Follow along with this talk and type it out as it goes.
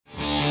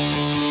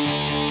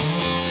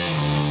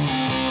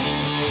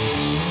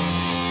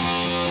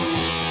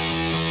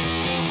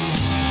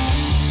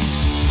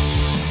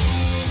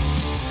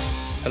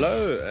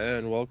Hello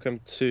and welcome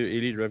to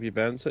Elite Rugby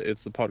Banter.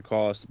 It's the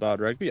podcast about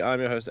rugby. I'm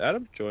your host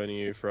Adam, joining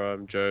you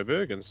from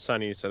Joburg in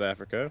sunny South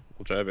Africa.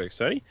 Well, Joburg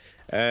sunny.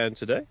 And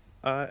today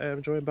I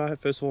am joined by,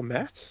 first of all,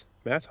 Matt.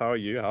 Matt, how are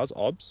you? How's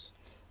OBS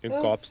in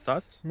Kaapstad?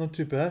 It's not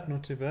too bad,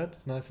 not too bad.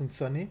 Nice and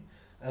sunny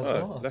as Oh,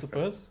 well, I lekker.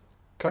 suppose.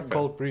 Quite Okay.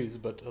 cold breeze,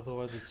 but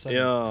otherwise it's sunny.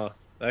 Yeah,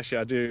 actually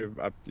I do.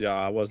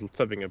 I was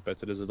fibbing a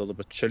bit. It is a little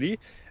bit chilly.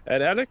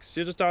 And Alex,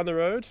 you're just down the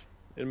road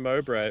in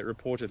Mowbray,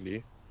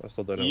 reportedly. I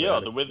still don't know where Yeah,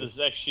 the Alex weather's is.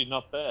 actually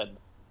not bad.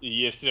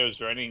 Yesterday was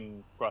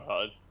raining quite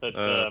hard, but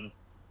Uh,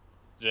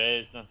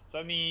 today it's not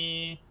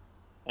sunny,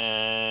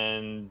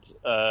 and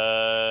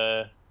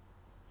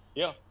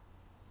yeah,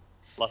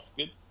 lots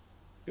good.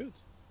 Good.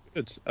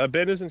 Good.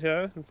 Ben isn't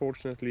here,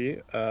 unfortunately.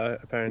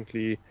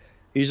 Apparently,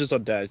 he's just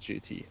on dad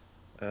duty,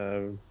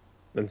 um,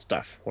 and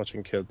stuff,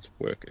 watching kids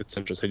work,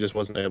 etc. So he just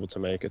wasn't able to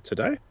make it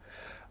today.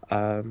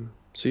 So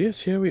yes,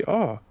 here we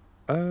are.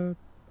 Uh,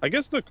 I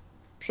guess look,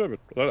 sure,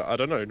 but I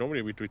don't know.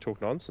 Normally we talk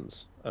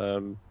nonsense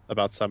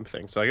about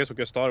something. So I guess we'll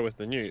get started with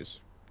the news.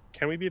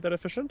 Can we be that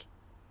efficient,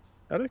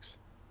 Alex?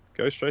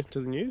 Go straight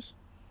into the news.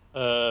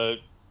 Uh,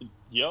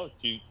 yeah,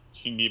 do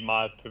you need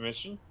my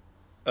permission?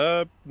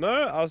 No,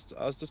 I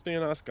was just being a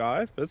nice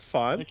guy. But it's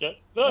fine. Okay.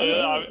 No, Uh,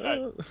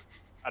 uh,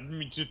 I didn't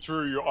mean to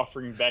throw your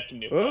offering back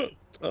in your Oh,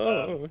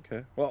 face.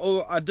 okay.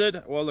 Well, I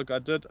did. Well, look, I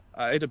did.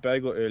 I ate a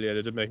bagel earlier.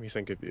 It did make me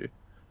think of you.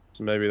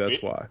 So maybe Where,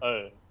 that's why.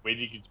 where did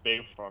you get the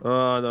bagel from?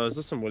 Oh no, it's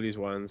just some Woolies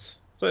ones.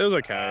 So it was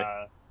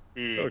okay.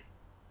 Ooh, Oh,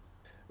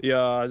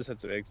 yeah, I just had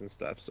some eggs and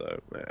stuff, so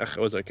it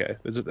was okay.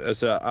 There's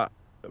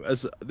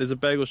a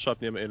bagel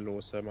shop near my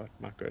in-laws, so I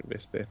might go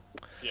invest there.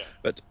 yeah.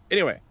 But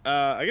anyway,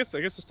 I guess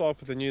to start off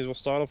with the news, we'll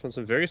start off on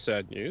some very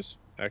sad news,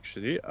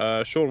 actually.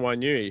 Sean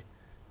Wainui,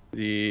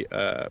 the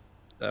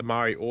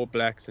Maori All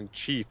Blacks and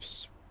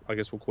Chiefs, I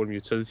guess we'll call him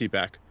utility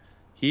back.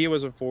 He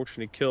was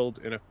unfortunately killed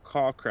in a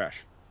car crash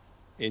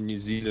in New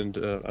Zealand.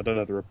 I don't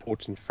have the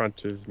report in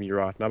front of me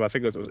right now, but I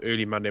think it was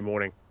early Monday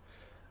morning.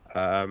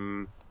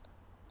 Um,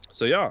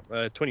 so yeah,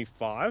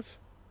 25,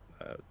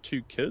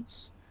 two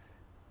kids.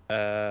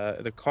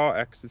 The car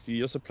accident.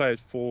 He also played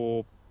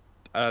for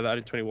the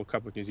Under-20 World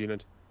Cup with New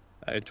Zealand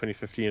in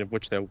 2015, of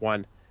which they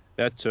won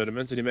that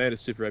tournament. And he made a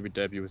Super Rugby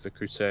debut with the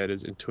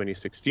Crusaders in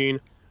 2016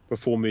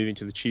 before moving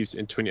to the Chiefs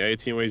in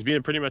 2018, where he's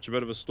been pretty much a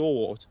bit of a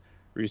stalwart,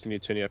 recently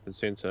turning up in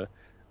centre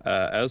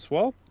as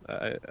well.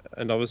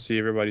 And obviously,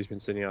 everybody's been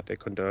sending out their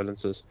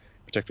condolences,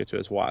 particularly to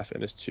his wife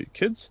and his two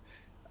kids.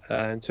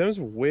 In terms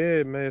of where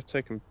it may have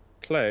taken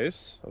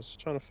place, I was just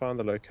trying to find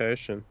the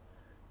location.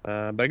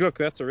 But look,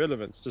 that's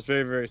irrelevant. It's just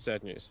very, very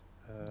sad news.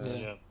 Yeah.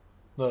 Yeah.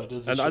 No, it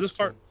is a And I just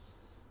shitstorm.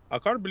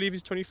 can't believe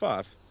he's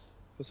 25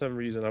 for some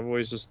reason. I've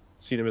always just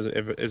seen him as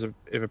a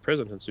ever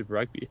present in Super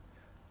Rugby.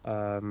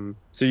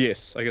 So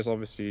yes, I guess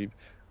obviously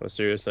on a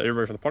serious note,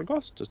 everybody from the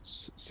podcast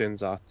just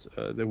sends out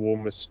their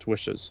warmest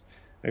wishes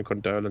and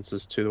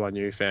condolences to the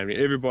Wainui family,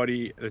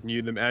 everybody that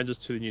knew them, and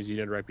just to the New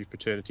Zealand rugby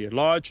fraternity at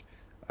large.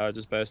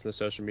 Just based on the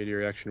social media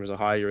reaction, was a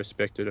highly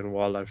respected and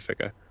well-loved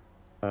figure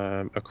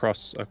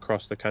across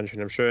the country,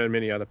 and I'm sure in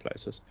many other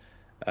places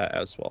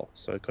as well.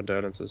 So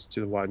condolences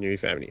to the Wainui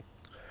family.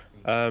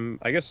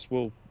 I guess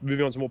we'll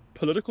moving on to more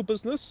political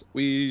business.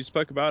 We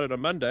spoke about it on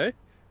Monday.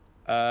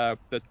 That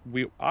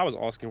I was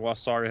asking why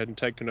Sari hadn't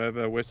taken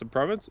over Western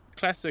Province.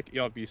 Classic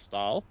ERB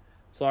style.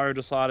 Sari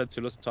decided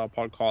to listen to our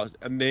podcast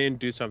and then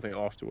do something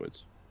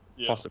afterwards,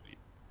 Yeah. possibly.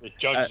 The Uh,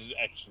 judge's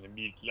action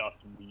immediately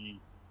after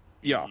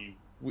yeah,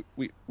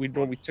 we we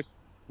normally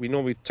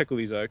launched. tickle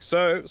these oaks.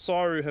 So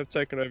Saru have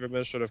taken over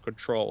administrative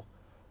control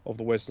of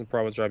the Western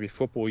Province Rugby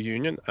Football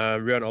Union.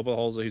 Rian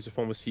Oberholzer, who's a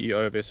former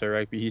CEO of SA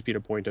Rugby, he's been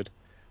appointed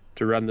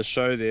to run the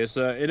show there.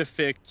 So in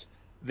effect,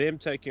 them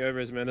taking over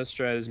as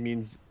administrators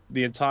means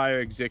the entire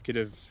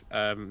executive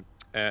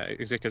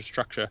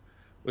structure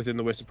within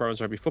the Western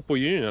Province Rugby Football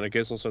Union, and I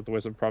guess also the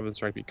Western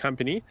Province Rugby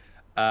Company,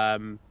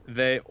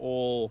 they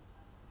all,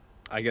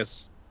 I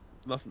guess,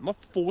 not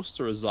forced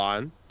to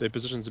resign. Their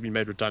positions have been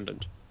made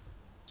redundant,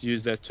 to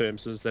use that term,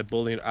 since they're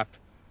building it up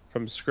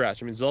from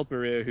scratch. I mean, Zelt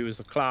Maria, who was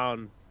the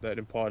clown that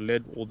in part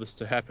led all this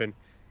to happen,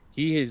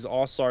 he has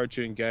asked Sorry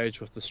to engage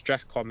with the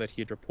Stratcom that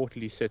he had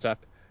reportedly set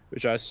up,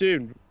 which I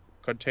assumed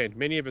contained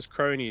many of his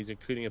cronies,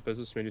 including a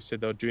businessman who said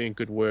they were doing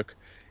good work,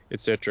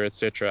 etc.,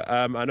 etc.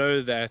 I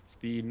know that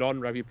the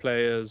non-rugby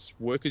players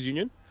workers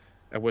union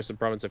at Western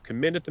Province have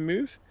commended the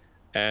move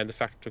and the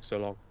fact it took so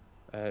long.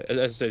 As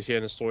I said here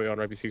in a story on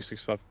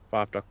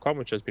rugby365.com,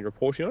 which has been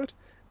reporting on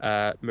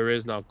it, Maria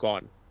is now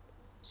gone.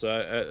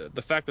 So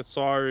the fact that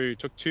Saru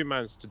took 2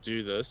 months to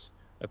do this,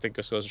 I think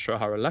just goes to show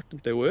how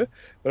reluctant they were.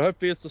 But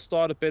hopefully it's the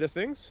start of better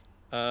things.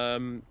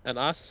 And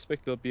I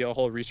suspect there'll be a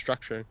whole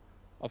restructuring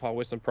of how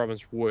Western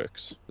Province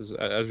works.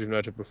 As we've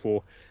noted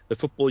before, the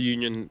football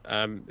union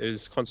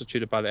is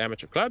constituted by the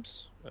amateur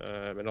clubs.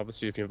 And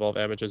obviously if you involve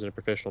amateurs in a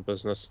professional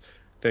business,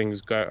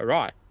 things go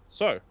awry.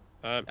 So,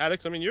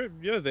 Alex, I mean,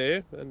 you're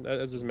there, and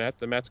as is Matt.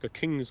 The Matt's got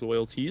King's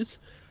loyalties.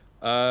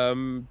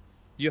 Um,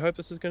 you hope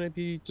this is going to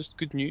be just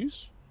good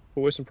news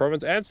for Western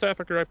Province and South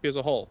Africa rugby as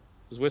a whole,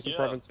 because Western Yeah,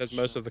 Province has for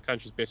most sure. of the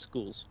country's best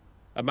schools.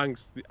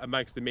 amongst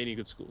the many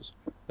good schools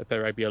that play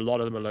rugby. A lot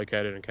of them are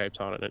located in Cape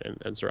Town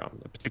and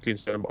surround, particularly in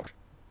Stellenbosch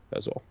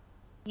as well.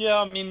 Yeah,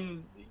 I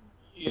mean,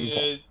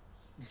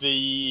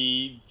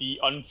 the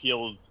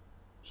on-field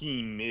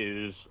team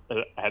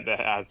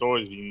has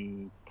always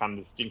been kind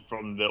of distinct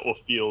from the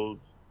off-field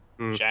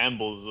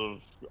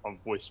shambles of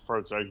West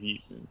Pro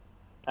rugby.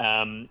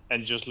 And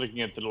just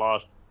looking at the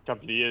last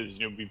couple of years,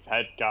 we've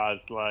had guys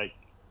like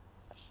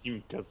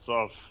Steve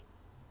Katsoff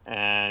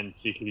and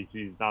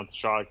Tiklitis, now the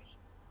Sharks,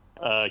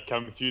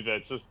 coming through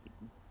that system.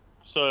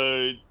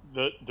 So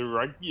the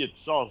rugby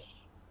itself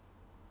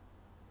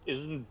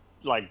isn't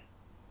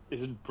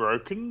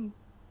broken.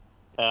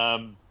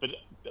 But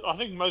I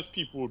think most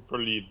people would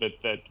probably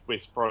admit that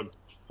West Province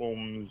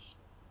performs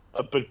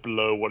a bit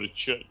below what it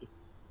should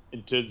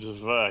in terms of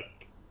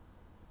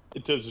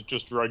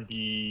just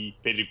rugby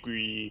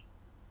pedigree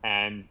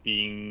and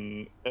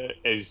being, as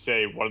you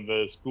say, one of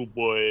the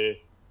schoolboy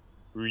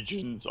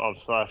regions of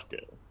South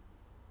Africa.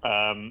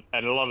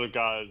 And a lot of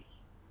guys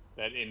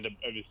that end up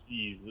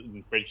overseas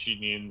in French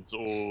unions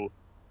or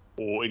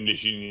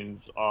English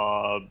unions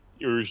are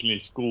originally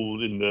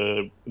schooled in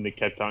the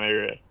Cape Town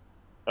area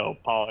or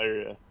Paarl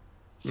area.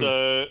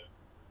 So,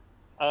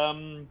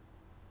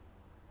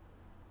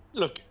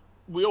 look,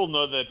 we all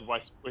know that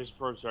West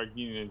Province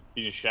rugby has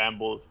been a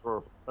shambles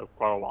for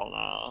quite a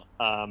while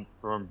now,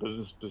 from a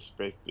business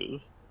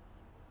perspective.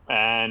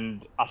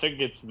 And I think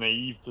it's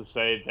naive to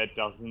say that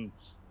doesn't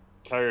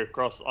carry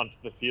across onto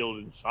the field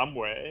in some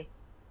way.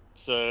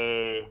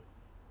 So,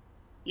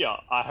 yeah,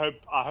 I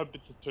hope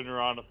it's a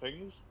turnaround of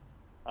things.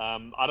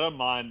 I don't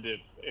mind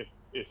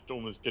if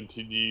Stormers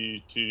continue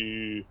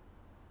to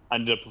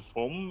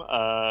underperform.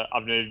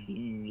 I've never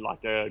been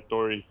like a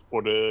Tory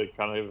supporter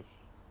kind of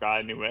guy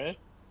anyway.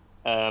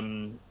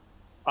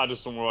 I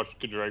just want to watch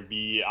good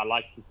rugby. I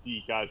like to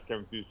see guys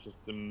coming through the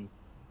system,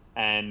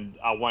 and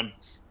I want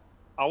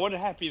a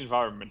happy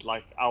environment.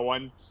 Like, I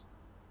want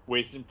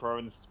Western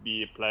Province to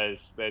be a place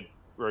that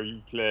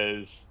rugby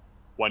players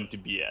want to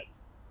be at.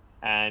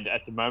 And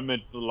at the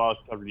moment, the last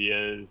couple of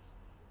years,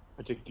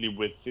 particularly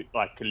with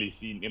like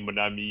Khaleesi and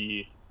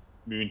Mbonambi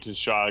moving to the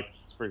Sharks,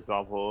 for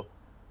example,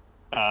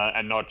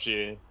 and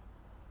Noche,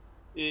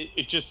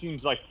 it just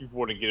seems like people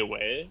want to get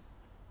away,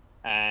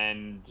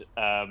 and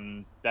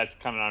that's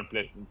kind of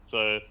unpleasant.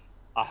 So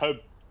I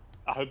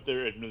hope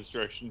their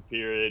administration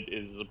period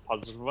is a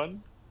positive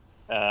one.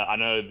 I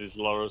know there's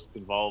a lot of risk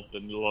involved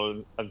and a lot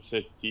of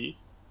uncertainty,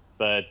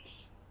 but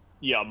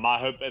yeah, my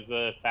hope as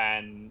a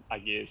fan, I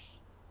guess,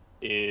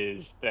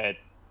 is that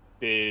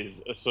there's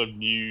a sort of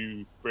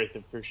new breath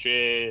of fresh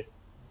air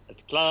at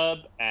the club,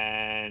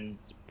 and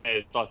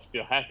players start to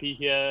feel happy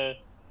here,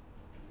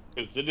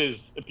 because it is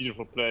a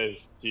beautiful place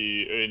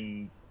to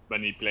earn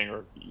money playing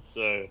rugby.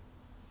 So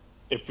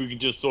if we can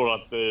just sort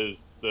out those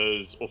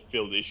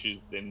off-field issues,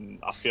 then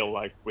I feel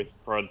like West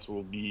Province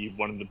will be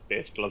one of the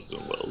best clubs in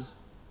the world.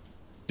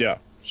 Yeah,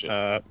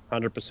 100%.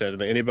 I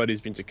think anybody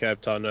who's been to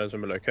Cape Town knows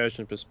from a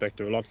location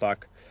perspective, a lot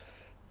like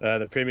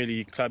the Premier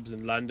League clubs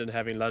in London,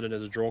 having London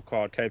as a draw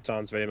card, Cape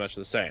Town's very much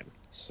the same.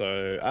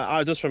 So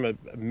I just from a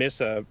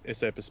Mesa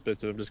SA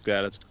perspective, I'm just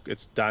glad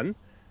it's done.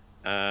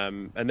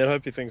 And then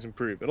hopefully things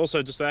improve. But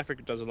also, just South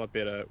Africa does a lot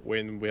better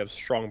when we have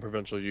strong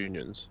provincial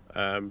unions.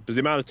 Because the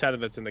amount of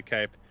talent that's in the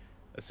Cape,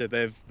 I said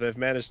they've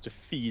managed to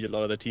feed a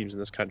lot of the teams in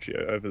this country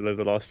over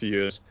the last few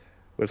years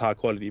with high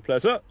quality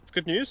players. So it's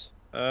good news.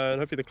 And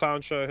hopefully the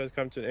clown show has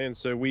come to an end.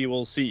 So we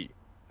will see.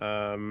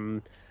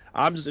 I'm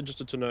just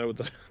interested to know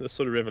the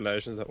sort of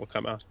revelations that will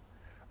come out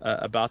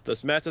about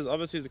this. Matt, is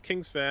obviously as a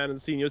Kings fan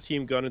and seeing your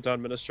team go into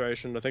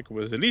administration, I think it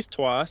was at least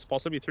twice,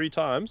 possibly 3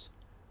 times.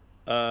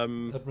 Do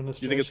you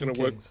think it's going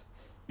to work?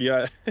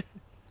 Yeah.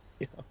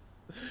 Yeah.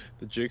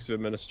 The Dukes of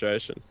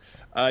administration.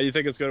 You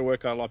think it's going to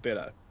work out a lot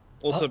better?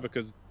 Also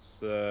because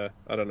it's,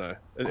 I don't know,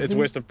 it's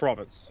Western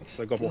Province.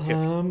 So got more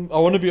I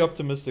want to be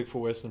optimistic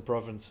for Western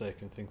Province sake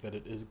and think that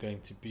it is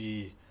going to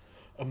be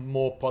a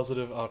more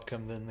positive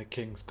outcome than the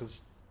Kings,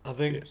 because I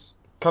think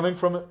coming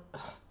from it,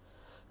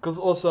 because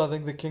also I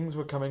think the Kings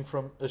were coming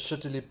from a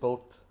shittily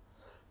built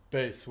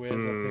base,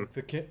 whereas I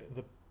think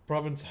the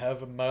province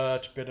have a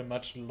much better,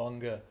 much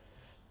longer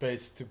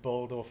base to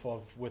build off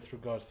of with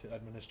regards to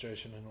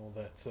administration and all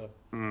that. So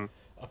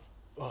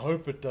I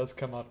hope it does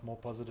come out more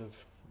positive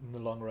in the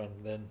long run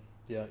than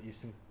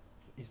Eastern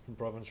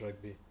Province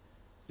rugby.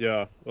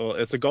 Yeah, well,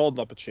 it's a golden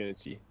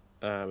opportunity.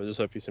 I just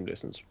hope some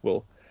lessons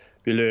will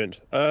be learned.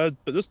 But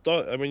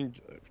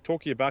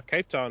talking about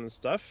Cape Town and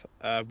stuff,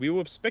 we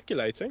were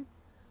speculating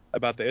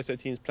about the SA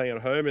teams playing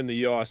at home in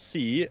the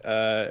URC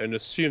and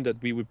assumed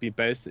that we would be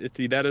based in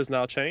Italy. That has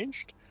now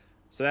changed.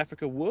 South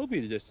Africa will be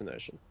the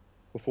destination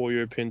for 4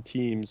 European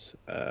teams.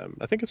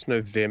 I think it's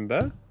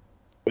November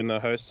when they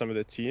host some of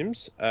their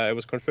teams. It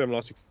was confirmed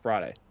last week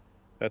Friday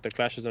that the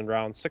clashes in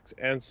round 6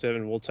 and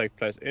 7 will take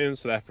place in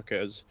South Africa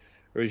as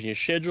originally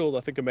scheduled. I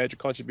think a major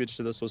contributor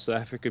to this was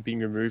South Africa being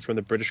removed from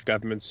the British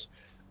government's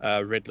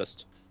red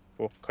list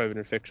for COVID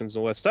infections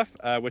and all that stuff,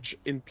 which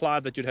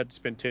implied that you'd had to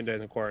spend 10 days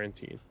in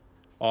quarantine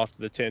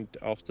after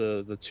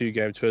the 2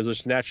 game tours,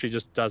 which naturally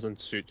just doesn't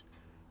suit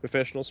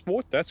professional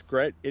sport. That's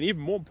great. And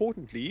even more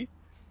importantly,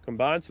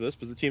 combined to this,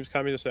 because the teams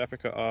coming to South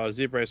Africa are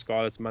Zebra,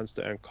 Scarlets,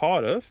 Munster, and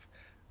Cardiff,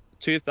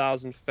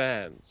 2,000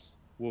 fans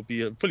will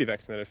be fully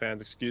vaccinated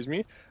fans, excuse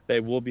me.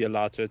 They will be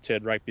allowed to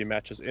attend rugby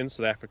matches in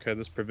South Africa.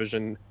 This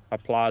provision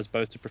applies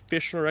both to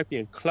professional rugby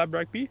and club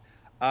rugby.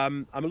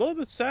 I'm a little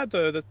bit sad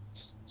though that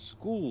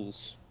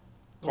schools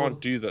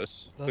can't do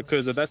this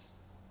because of that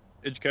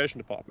education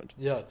department.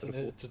 Yeah,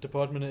 it's a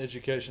department of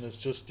education. It's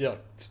just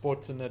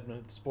sports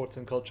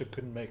and culture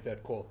couldn't make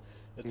that call.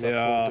 It's up for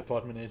the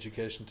Department of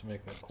Education to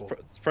make that call.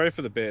 It's probably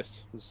for the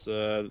best.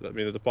 I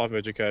mean, the Department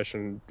of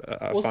Education.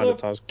 Also, find at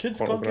times kids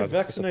can't get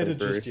vaccinated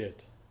just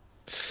yet.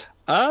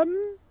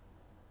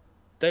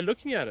 They're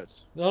looking at it.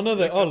 No,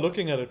 they are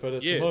looking at it, but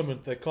at the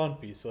moment they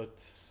can't be. So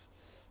it's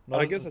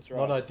not. I guess it's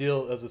not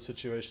ideal as a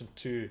situation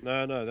too.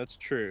 No, that's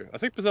true. I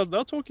think because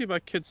they're talking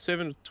about kids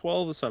 7 to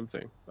 12 or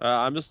something.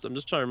 I'm just trying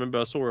to remember.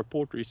 I saw a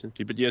report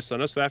recently, but yes, I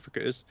know South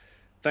Africa is.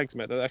 Thanks,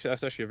 Matt. That's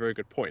actually a very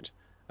good point.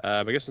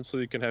 I guess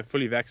until you can have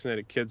fully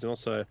vaccinated kids and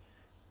also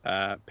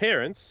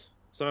parents,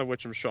 some of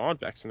which I'm sure aren't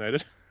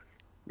vaccinated. I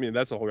mean,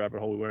 that's a whole rabbit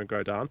hole we won't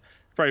go down.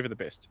 Pray for the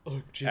best.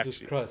 Oh, Jesus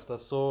Christ. I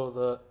saw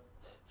the...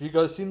 Have you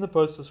guys seen the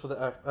posters for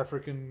the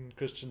African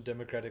Christian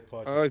Democratic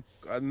Party?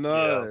 Oh,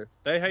 no. Yeah.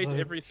 They hate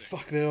everything.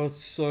 Fuck, they are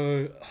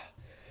so...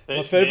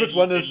 My favorite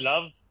one is... They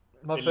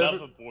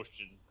love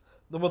abortion.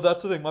 No, well,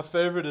 that's the thing. My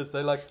favorite is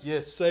they like,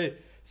 yes, say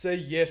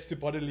yes to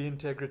bodily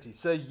integrity.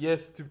 Say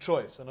yes to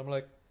choice. And I'm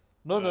like,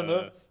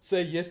 no.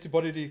 Say yes to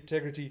bodily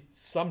integrity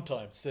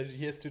sometimes. Say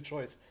yes to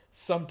choice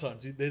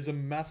sometimes. There's a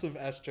massive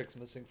asterisk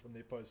missing from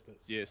their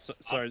posters. Yes,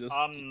 sorry.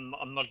 I'm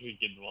not going to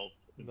get involved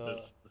in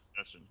this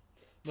discussion.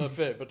 No,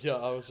 fair. But yeah,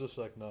 I was just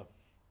like, no.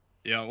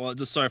 Yeah, well,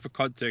 just sorry for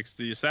context.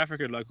 The South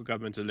African local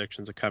government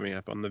elections are coming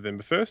up on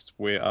November 1st,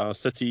 where our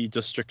city,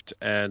 district,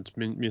 and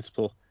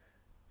municipal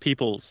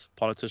people's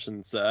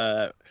politicians,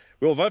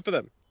 we'll vote for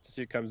them to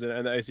see who comes in.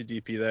 And the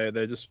ACDP,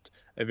 they're just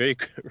a very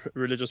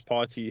religious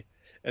party,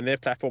 and their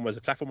platform is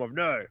a platform of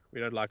no. We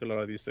don't like a lot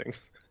of these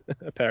things,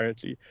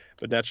 apparently.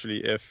 But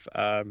naturally, if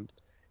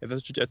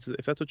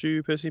that's what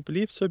you personally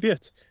believe, so be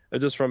it.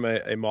 Just from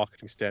a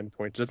marketing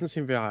standpoint, it doesn't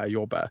seem very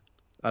Yoruba.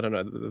 I don't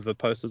know. The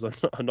posters are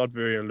not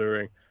very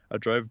alluring. I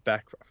drove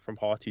back from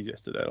Harties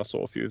yesterday and I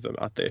saw a few of them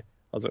out there.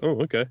 I was like,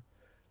 oh, okay.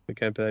 They're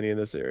campaigning in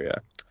this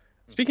area.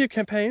 Speaking of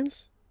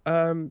campaigns,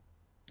 the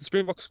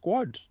Springbok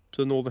squad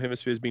to the Northern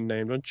Hemisphere has been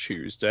named on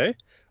Tuesday.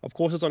 Of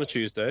course, it's on a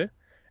Tuesday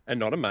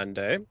and not a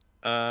Monday.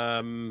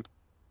 I'm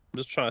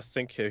just trying to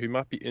think here who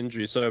might be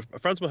injured. So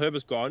Frans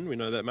Malherbe's gone. We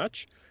know that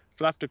much.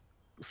 Faf de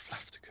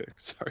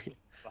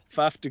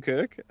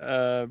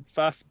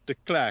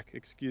Klerk,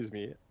 excuse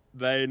me.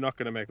 They're not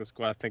going to make the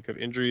squad. I think of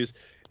injuries.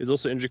 There's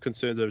also injury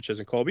concerns over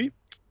Cheslin Kolbe,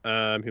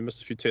 who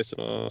missed a few tests in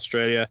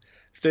Australia.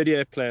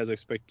 38 players are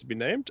expected to be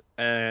named,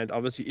 and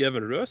obviously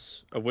Evan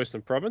Roos of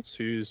Western Province,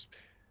 who's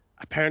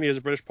apparently has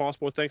a British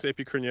passport. Thanks AP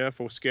Cronje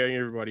for scaring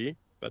everybody,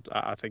 but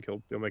I think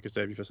he'll make his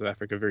debut for South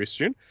Africa very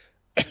soon.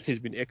 He's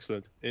been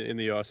excellent in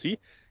the RC.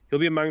 He'll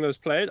be among those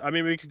played. I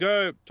mean, we could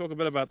go talk a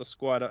bit about the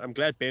squad. I'm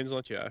glad Ben's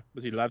not here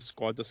because he loves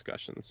squad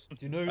discussions. Do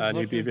you know who's not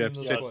going to be in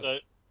the squad? So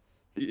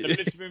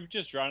let's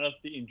just round up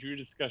the injury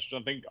discussion.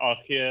 I think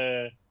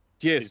Archie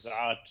is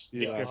out.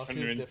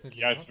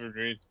 Jasper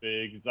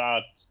Rensburg is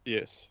out.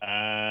 Yes.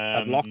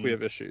 At lock we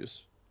have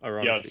issues.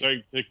 Yeah, so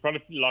the quite a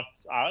few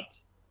locks out.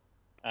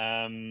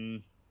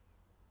 Then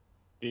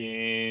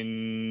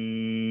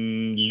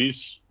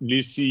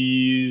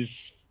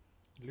Lucy's,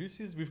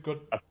 we've got.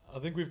 I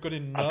think we've got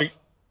enough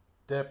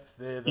depth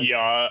there.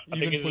 That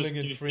even pulling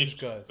in fringe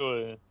guys.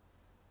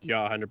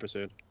 Yeah,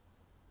 100%.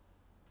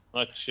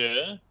 Not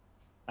sure.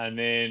 And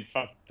then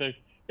so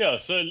I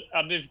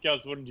don't know if you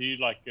guys want to do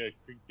like a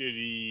quick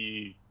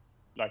dirty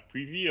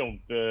preview of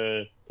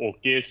or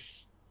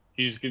guess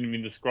who's going to be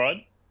in the squad.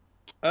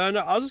 No,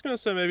 I was just going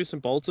to say maybe some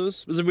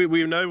bolters.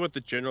 We know what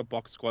the general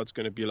box squad's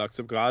going to be like.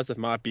 Some guys that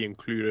might be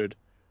included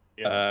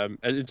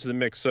into the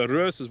mix. So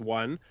Roos is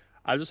one.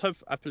 I just hope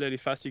Apeleli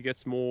Fassi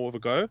gets more of a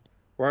go.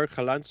 Warwick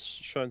Galant's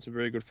shown some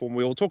very good form.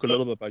 We'll talk a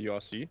little bit about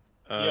URC.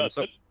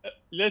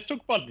 Let's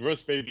talk about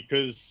Roos, baby,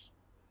 because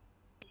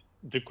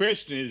the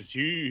question is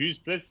who's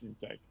place in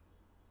take?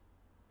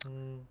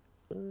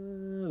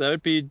 That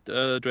would be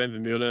Dwayne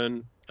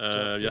Vermeulen,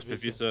 Jasper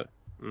Wiese.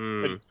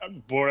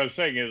 What I'm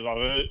saying is,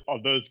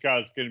 are those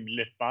guys going to be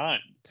left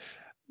behind?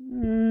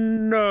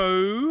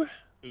 No,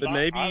 but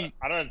maybe.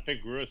 I don't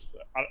think Roos.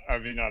 I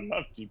mean, I'd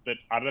love to, but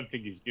I don't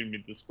think he's going to be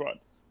in the squad.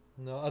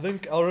 No, I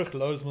think Ulrich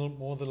Lowe is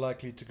more than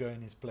likely to go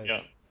in his place.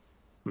 Yeah.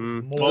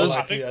 More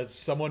likely as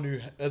someone who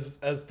as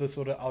the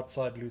sort of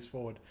outside loose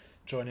forward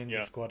joining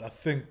the squad. I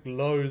think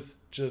Lowe's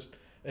just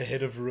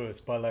ahead of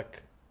Roos by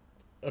like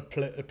a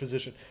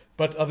position.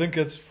 But I think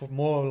it's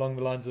more along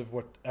the lines of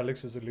what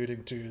Alex is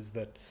alluding to, is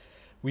that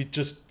we're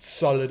just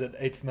solid at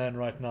 8th man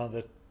right now,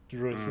 that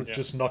Roos is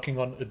just knocking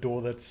on a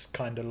door that's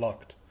kind of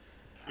locked.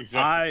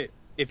 Exactly.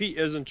 If he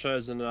isn't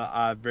chosen,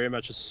 I very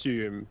much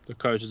assume the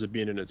coaches have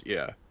been in his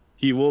ear.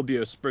 He will be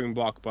a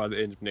Springbok by the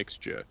end of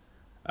next year.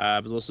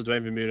 But also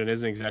Dwayne Vermeulen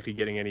isn't exactly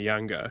getting any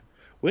younger.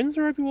 When's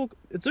the Rugby World?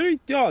 It's only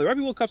the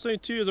Rugby World Cup's only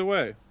 2 years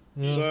away.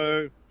 Yeah.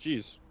 So,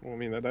 geez, well, I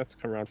mean that's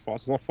come around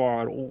fast. It's not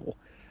far at all.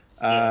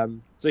 Yeah.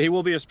 So he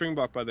will be a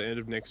Springbok by the end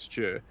of next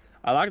year.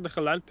 I like the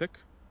Gelant pick.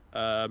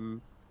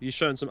 He's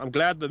shown some. I'm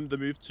glad the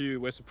move to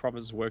Western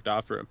Province worked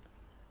out for him.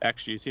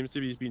 Actually, it seems to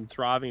be he's been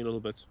thriving a little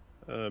bit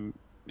in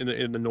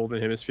the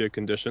Northern Hemisphere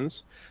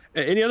conditions.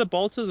 Any other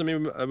bolters? I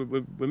mean,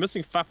 we're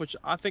missing Faf, which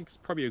I think is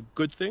probably a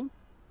good thing.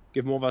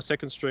 Give more of our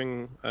second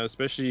string,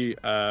 especially.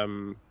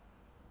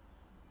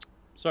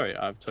 Sorry,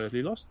 I've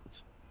totally lost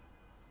it.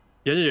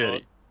 Yeah.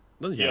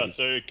 Not Yeah, Yadi.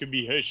 so it could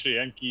be Herschel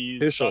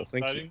Yankees Herschel,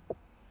 thank you. starting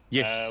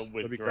Yes, with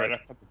that'd be great.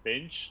 Ruddock at the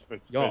bench.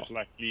 That's the Yeah. most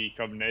likely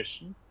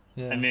combination.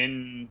 Yeah. And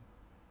then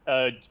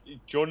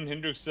Jordan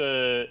Hendricks,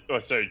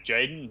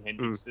 Jaden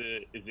Hendricks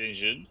is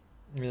injured.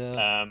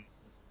 Yeah.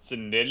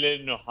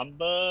 Sindele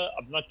Nohamba,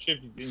 I'm not sure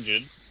if he's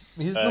injured.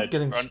 He's not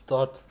getting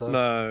starts though.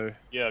 No.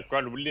 Yeah,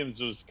 Grant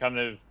Williams was kind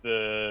of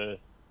the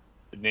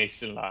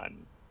next in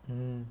line.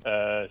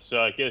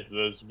 So I guess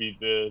those would be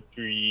the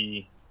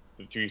three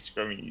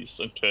scrummies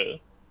on tour.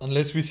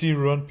 Unless we see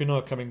Ruan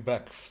Pienaar coming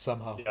back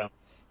somehow. Yeah.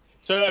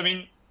 So I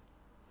mean,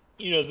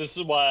 this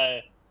is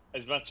why,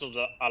 as much as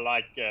I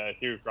like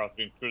Theorycraft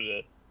on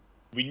Twitter,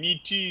 we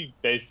need to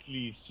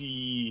basically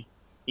see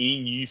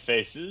any new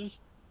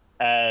faces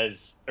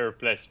as a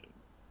replacement.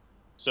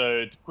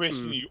 So the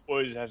question you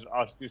always have to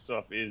ask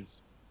yourself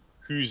is,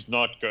 who's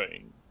not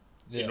going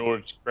in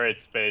order to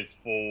create space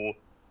for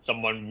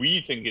someone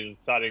we think is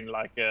exciting,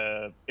 like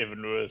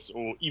Evan Lewis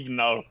or even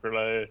Naoto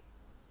Krolo.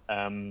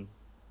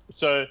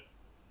 So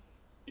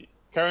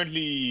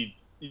currently,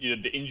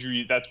 the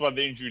injury, that's why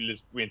the injury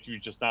list went through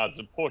just now is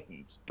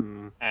important.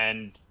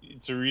 And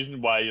it's a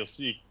reason why you'll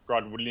see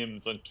Grant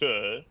Williams on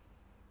tour,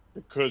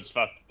 because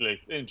Faf is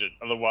injured.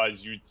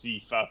 Otherwise, you'd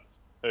see Faf,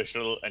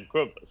 Herschel, and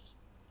Quibus.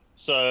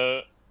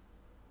 So,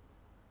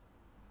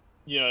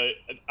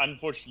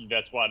 unfortunately,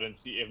 that's why I don't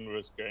see Evan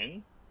Lewis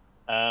going.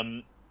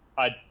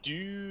 I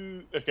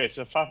do. Okay,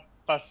 so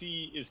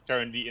Fassi is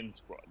currently in the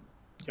squad.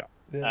 Yeah.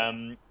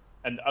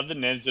 And the other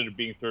names that are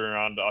being thrown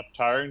around are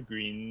Tyron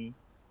Green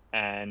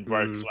and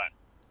Warwick Flat.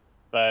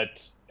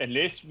 But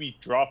unless we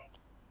drop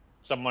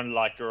someone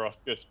like a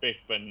Roscoe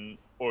Speckman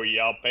or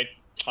Yao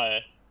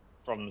Pekka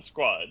from the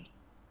squad,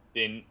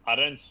 then I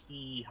don't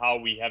see how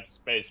we have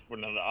space for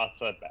another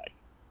outside back,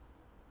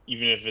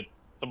 even if it's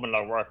someone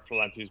like Warwick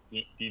Flat who's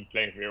been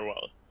playing very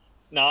well.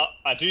 Now,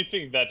 I do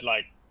think that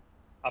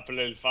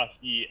Apollo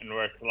Fassi and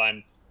Warwick Flat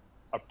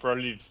are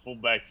probably the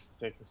fullbacks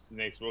to take us to the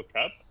next World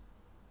Cup.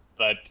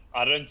 But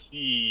I don't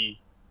see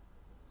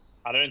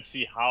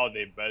how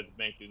they both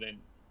make it in.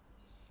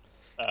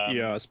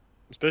 Yeah,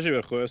 especially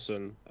with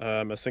Gerson.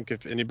 I think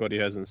if anybody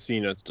hasn't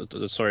seen it,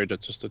 sorry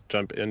just to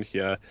jump in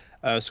here,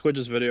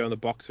 Squidge's video on the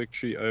box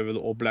victory over the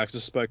All Blacks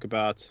just spoke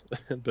about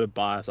a bit of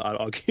bias, I'd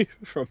argue,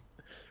 from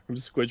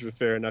Squidge, but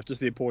fair enough.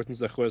 Just the importance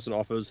that Gerson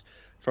offers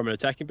from an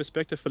attacking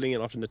perspective, filling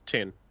in often a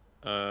 10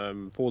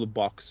 for the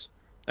box.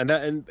 And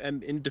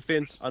in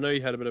defense, I know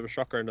you had a bit of a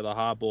shocker into the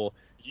high ball.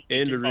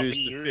 In Leroux's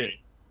defense.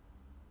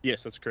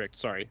 Yes, that's correct.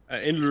 Sorry.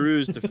 In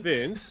Leroux's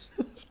defense,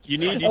 you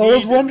need. I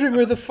was wondering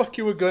where the fuck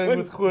you were going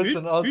with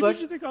Gerson. I was who like,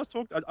 did you think I was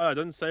talking? I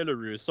didn't say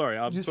Leroux. Sorry,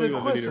 I was you talking said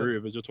about Vinny Gerson.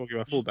 Leroux, but you're talking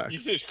about fullbacks. You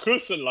said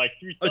Gerson like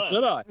 3 times. Oh,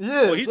 did I?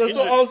 Yes, well, he's that's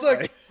injured, what I was like.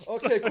 right?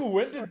 Okay, cool.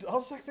 I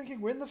was like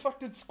thinking, when the fuck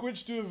did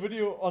Squidge do a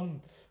video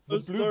on the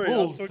Blue Sorry,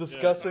 Bulls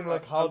discussing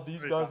how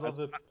these guys are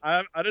the?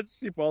 I didn't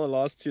sleep well the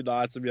last 2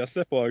 nights. I mean, I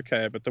slept well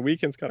okay, but the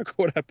weekend's kind of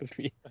caught up with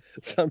me,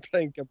 so I'm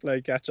playing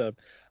catch up.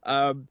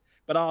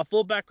 But our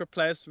fullback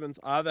replacements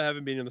either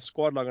haven't been in the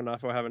squad long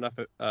enough or have enough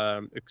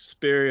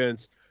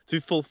experience to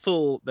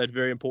fulfill that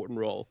very important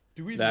role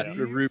that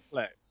Leroux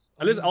plays.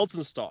 Unless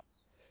Elton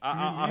starts.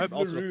 I hope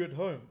Elton Leroux at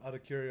home out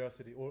of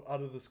curiosity or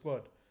out of the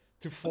squad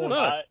to force.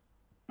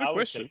 Good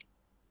question.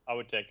 I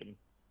would take him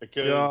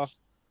because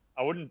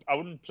I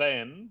wouldn't play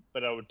him,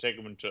 but I would take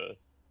him into.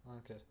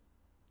 Okay,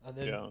 and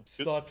then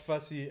start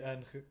Fassi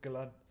and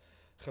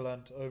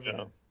Gelant over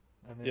him.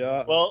 And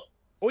then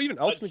or even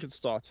Elton could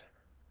start.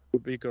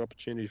 Would be a good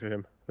opportunity for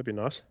him. That'd be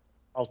nice.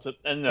 Elton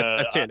and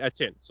at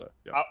 10. So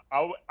yeah.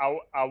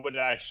 I would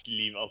actually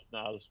leave Elton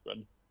out of the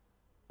squad.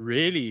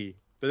 Really?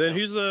 But then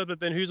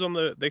who's on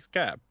the next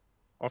cab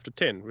after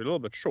 10? We're a little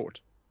bit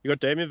short. You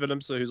got Damien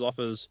Willemse who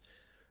offers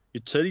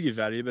utility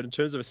value, but in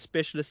terms of a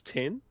specialist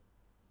 10,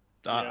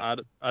 I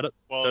don't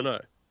know.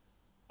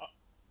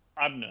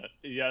 I don't know.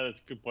 Yeah, that's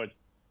a good point.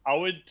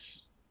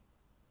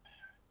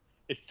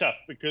 It's tough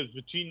because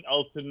between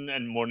Elton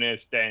and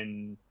Monest,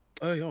 then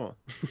I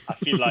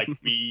feel like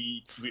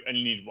we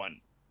only need one.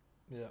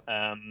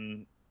 Yeah.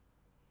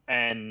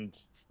 And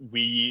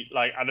we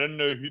I don't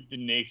know who the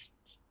next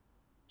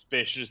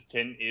specialist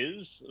 10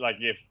 is. Like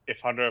if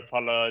Hunter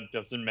Apollo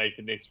doesn't make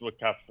the next World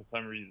Cup for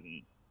some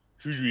reason,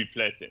 who do we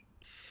place him?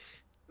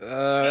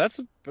 That's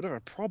a bit of a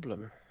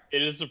problem.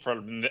 It is a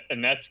problem,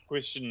 and that's a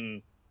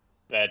question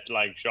that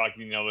Jacques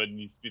Nienaber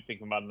needs to be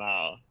thinking about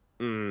now.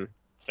 I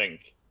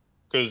think,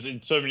 because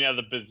in so many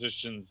other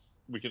positions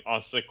we can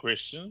answer that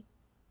question.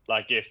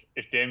 Like if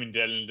Damien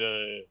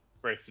Delander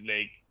breaks a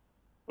leg,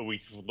 a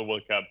week before the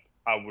World Cup,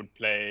 I would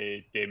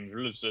play Damian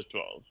Williams at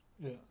 12.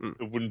 Yeah.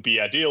 It wouldn't be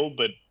ideal,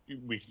 but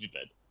we could do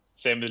that.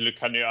 Same with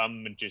Lukhanyo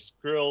and Jesse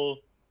Krill.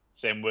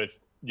 Same with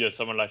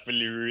someone like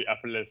Valery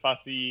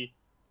Apelefasi.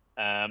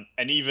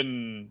 And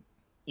even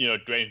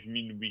Dwayne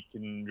Firmino we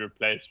can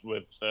replace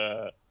with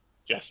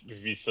Jasper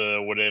Wiese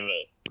or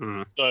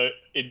whatever. So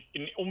in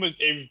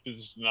almost every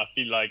position, I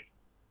feel like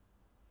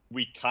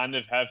we kind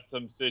of have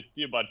some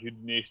certainty about who the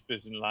next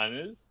person in line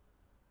is,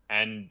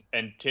 and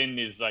 10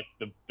 is like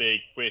the big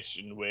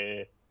question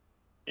where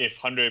if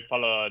Handré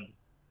Pollard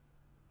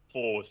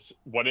for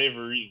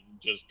whatever reason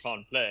just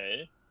can't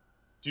play,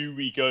 do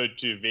we go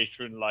to a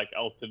veteran like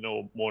Elton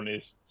or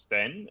Mornes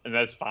Stan, and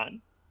that's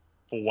fine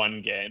for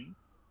one game.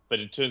 But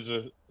in terms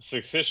of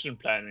succession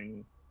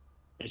planning,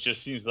 it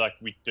just seems like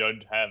we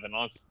don't have an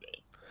answer there.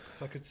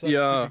 Like it sucks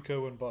to be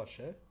Cohen Bosch,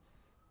 eh?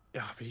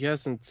 Yeah, but he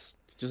just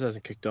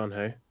hasn't kicked on,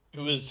 hey? It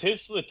was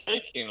his for the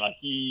taking. Like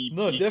he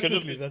definitely. could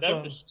have That's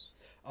established.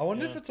 I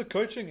wonder if it's a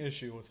coaching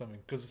issue or something,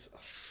 because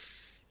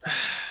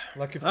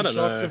like if I the don't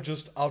Sharks know. have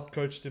just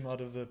outcoached him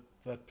out of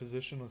that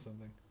position or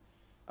something.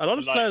 A lot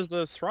of players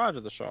though thrive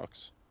at the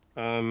Sharks,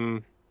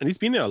 and he's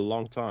been there a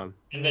long time.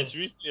 And as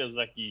recently as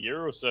like a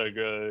year or so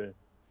ago,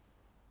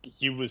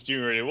 he was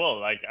doing really well.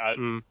 Like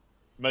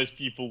most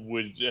people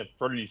would have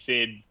probably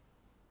said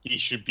he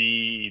should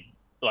be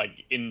like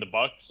in the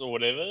box or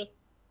whatever,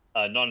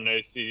 not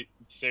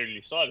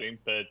necessarily starting,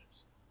 but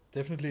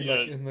definitely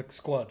like in the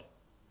squad.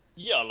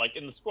 Yeah, like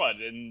in the squad,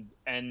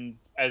 and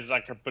as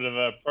like a bit of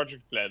a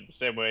project player, the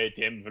same way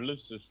Damian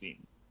Williams has seen.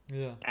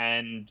 Yeah.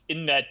 And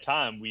in that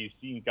time, we've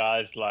seen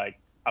guys like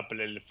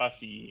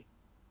Apelefasi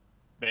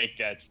make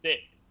that step,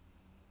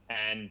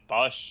 and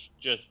Bosch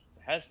just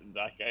hasn't.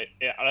 Like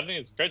I don't think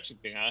it's a coaching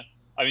thing.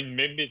 I mean,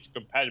 maybe it's a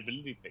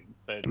compatibility thing,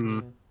 but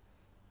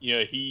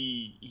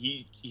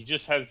he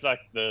just has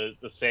like the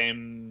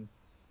same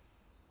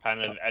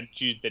kind of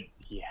attitude that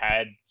he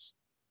had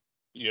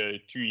 2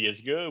 years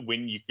ago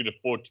when you could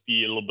afford to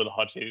be a little bit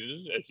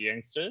hot-headed as a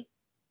youngster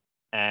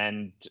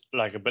and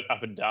like a bit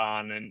up and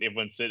down, and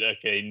everyone said,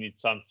 okay, he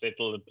needs some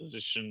settle in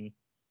position,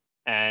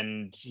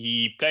 and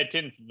he played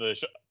 10 for the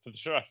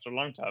Sharks for a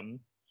long time,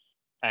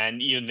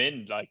 and even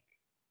then, like,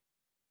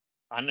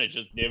 I don't know,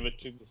 just never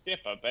took the step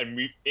up. And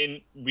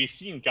we've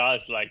seen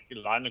guys like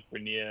Lionel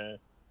Cormier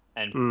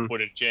and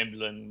Porter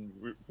Chamberlain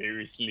very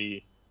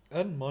recently,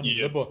 and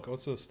Monty Libbok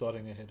also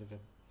starting ahead of him.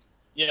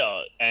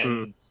 Yeah,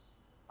 and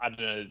I don't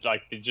know,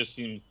 like there just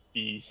seems to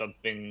be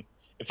something.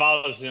 If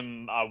I was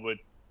him, I would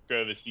go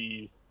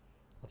overseas.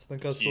 I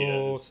think I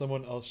saw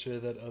someone else share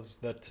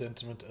that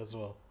sentiment as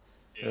well.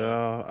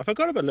 Yeah, I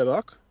forgot about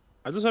Lebok.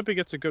 I just hope he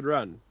gets a good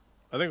run.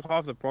 I think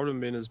half the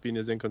problem has been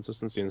his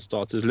inconsistency in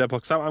starts. Is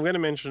Lebok. So I'm going to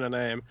mention a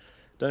name.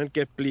 Don't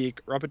get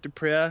bleak. Robert du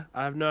Preez.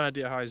 I have no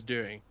idea how he's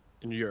doing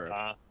in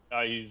Europe.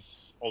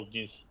 He's old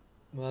news.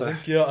 I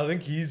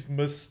think he's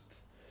missed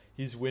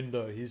his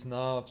window. He's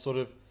now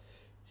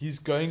he's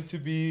going to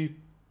be,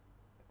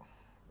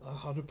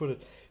 how to put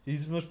it,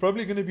 he's most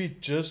probably going to be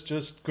just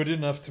good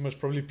enough to most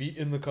probably be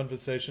in the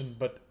conversation,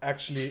 but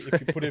actually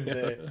if you put him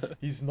there,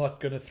 he's not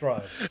going to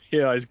thrive.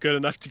 Yeah, he's good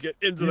enough to get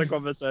into the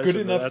conversation. Good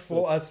enough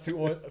for us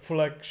for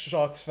like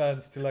Sharks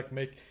fans to like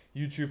make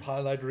YouTube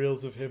highlight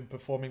reels of him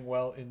performing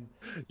well in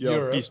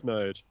Europe. Beast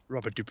mode,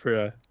 Robert du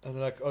Preez.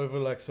 And like over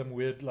like some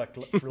weird like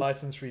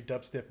license-free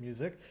dubstep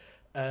music,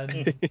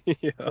 and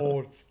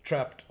or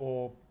trapped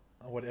or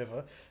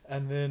whatever,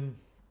 and then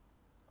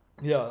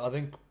I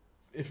think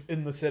if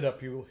in the setup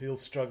he'll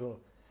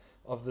struggle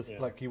of this,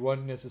 like he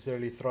won't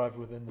necessarily thrive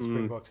within the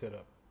Springbok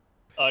setup.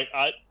 Like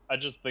I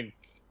just think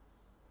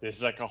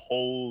there's like a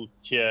whole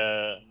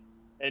tier,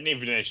 and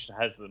every nation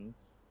has them,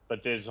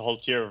 but there's a whole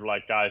tier of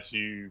like guys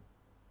who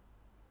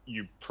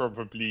you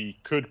probably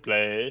could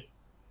play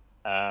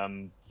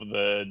for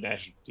the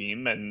national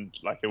team, and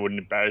like it wouldn't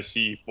embarrass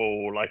you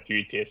for like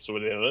 3 tests or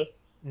whatever.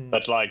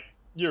 But like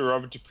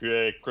Robert du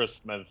Preez, Chris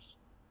Smith,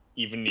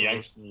 even the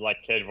youngsters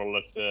like Cade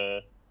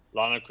Wallace,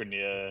 Lionel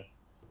Cormier.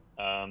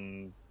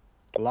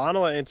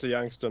 Lionel ain't a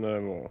youngster no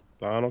more.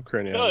 Lionel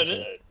Cormier. No,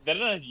 they're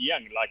not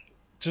young. Like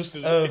just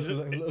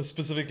a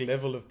specific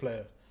level of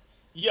player.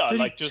 Yeah,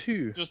 like just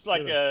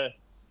like a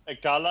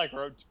guy like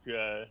Robert du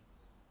Preez.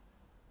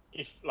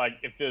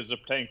 If there's a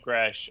plane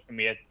crash and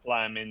we had to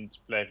fly him in to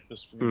play for the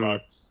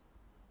Springboks,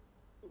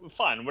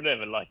 fine,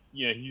 whatever. Like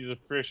he's a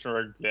professional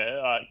rugby player.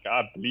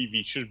 I believe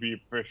he should be a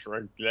professional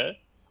rugby player,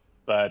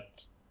 but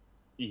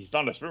he's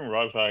not a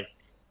Springbok. Like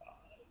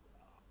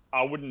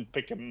I wouldn't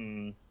pick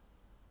him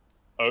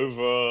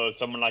over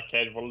someone like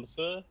Cade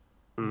Wallace,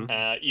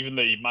 even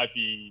though he might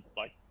be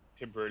like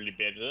temporarily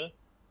better.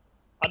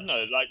 I don't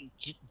know, like,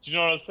 do you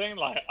know what I'm saying?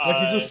 Like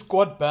he's a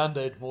squad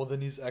band-aid more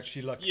than he's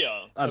actually like.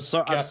 Yeah. I'm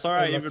sorry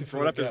I even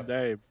brought up his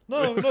name.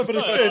 No, but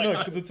it's fair,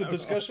 because it's a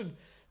discussion.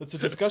 It's a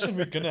discussion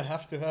we're gonna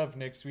have to have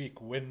next week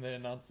when they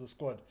announce the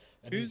squad,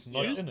 and he's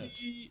not in it.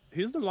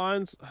 Who's the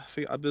Lions?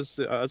 I just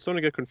want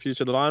to get confused.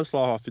 The Lions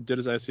fly half who did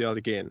his ACL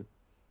again.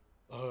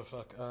 Oh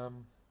fuck.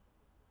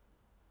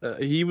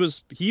 He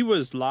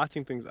was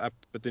lighting things up,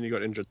 but then he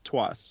got injured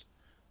twice.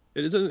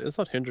 It's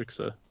not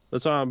Hendrickse.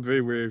 That's why I'm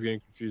very wary of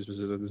getting confused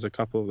because there's a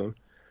couple of them.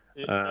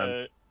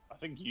 I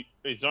think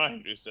he's not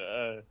Hendricks.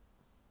 I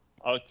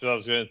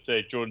was going to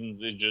say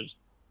Jordan's injured.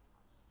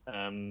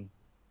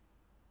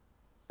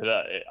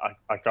 But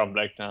I can't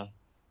blank now.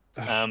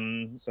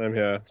 Same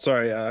here.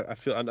 Sorry, I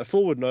feel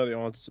Phil would know the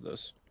answer to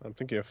this. I'm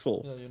thinking of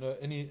Phil. Yeah,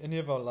 any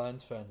of our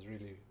Lions fans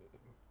really.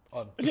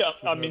 Yeah,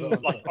 I mean,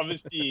 like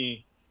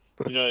obviously,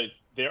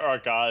 there are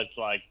guys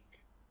like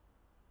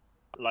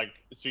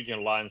speaking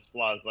of Lions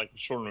players like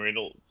Sean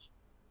Reynolds.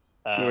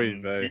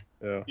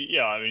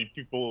 Yeah, I mean,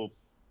 people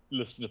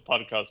listen to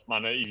podcasts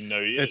might not even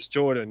know he is. It's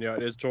Jordan. Yeah,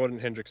 it is Jordan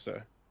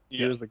Hendrickse.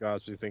 He was the guy I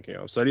was thinking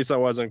of. So at least I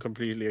wasn't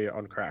completely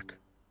on crack.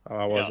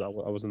 I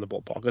was in the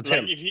ballpark. It's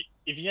like him.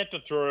 If he had to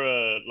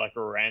throw a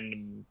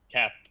random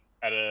cap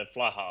at a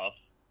fly half,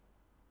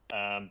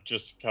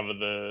 just to cover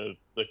the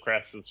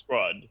cracks of the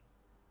squad,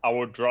 I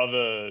would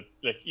rather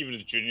even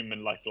a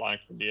journeyman like Lion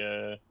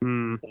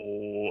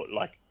or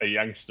like a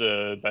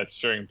youngster that's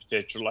showing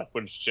potential like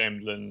Willis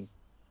Chamberlain.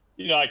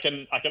 I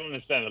can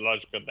understand the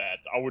logic of that.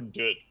 I wouldn't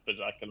do it, but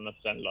I can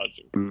understand the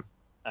logic.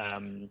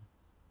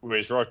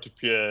 Whereas Rock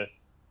Tapia,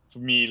 for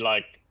me,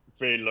 like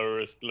very low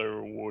risk, low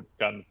reward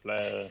kind of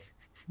player,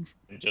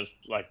 and just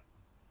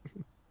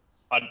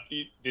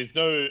there's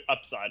no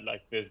upside.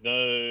 Like there's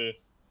no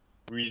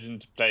reason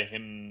to play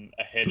him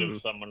ahead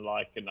of someone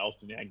like an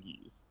Elton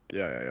Yankees.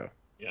 Yeah.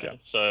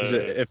 So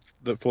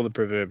for the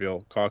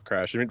proverbial car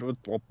crash. I mean,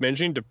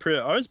 mentioning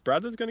Dupree, his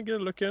brother's going to get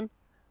a look in.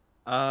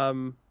 I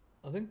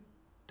think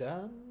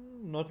Dan,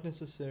 not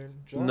necessarily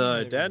John. No,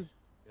 maybe. Dan.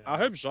 Yeah. I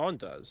hope Jean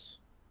does.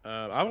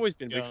 I've always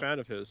been a big fan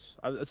of his.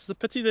 It's the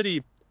pity that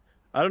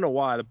I don't know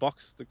why the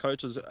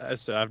coaches. I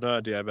have no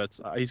idea, but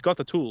he's got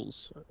the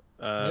tools.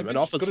 Maybe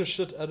he's got a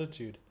shit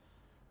attitude.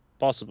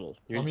 Possible.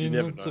 You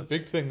never know. A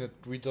big thing that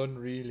we don't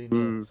really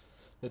know.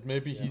 That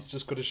maybe he's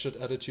just got a shit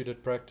attitude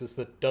at practice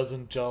that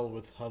doesn't gel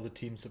with how the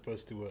team's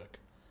supposed to work.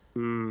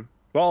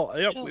 Well,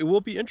 it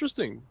will be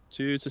interesting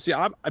to see.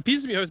 It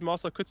appears to me if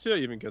Marcel Couture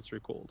even gets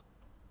recalled.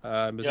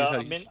 I think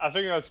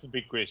that's the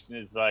big question.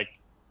 Is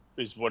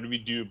what do we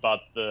do about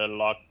the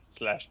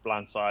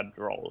lock/blindside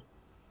role?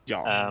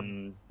 Yeah.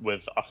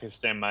 With Achis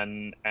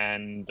Steeman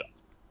and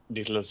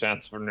Nicholas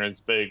Janssen van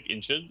Rensburg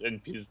injured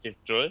and Peter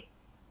Steph-Joy.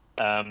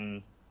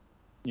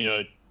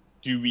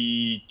 Do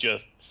we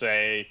just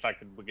say,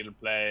 fuck it, we're going to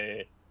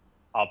play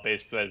our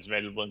best players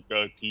available and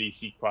go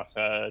Khaleesi,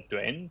 Kwagga,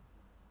 Dwayne,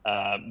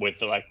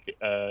 with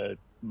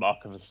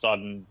Mark of a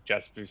sudden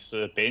Jasper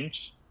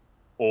bench?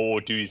 Or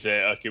do we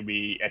say, okay,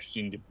 we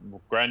actually need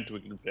Grant, we're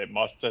going to play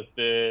Master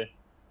there,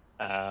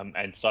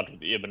 and start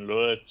with Eben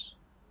Lewis?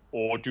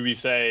 Or do we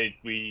say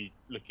we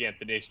looking at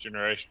the next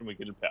generation, we're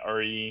going to play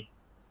Ori,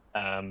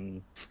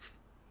 and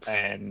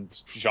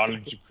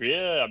Jean-Luc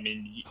Dupré? I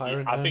mean,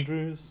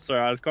 Andrews. Sorry,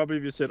 I can't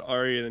believe you said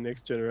Ori in the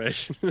next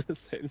generation in the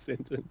same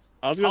sentence.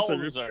 I was going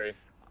to say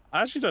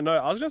I actually don't know.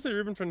 I was going to say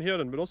Ruben van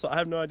Heerden, but also I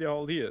have no idea how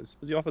old he is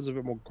because he offers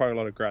quite a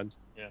lot of grant.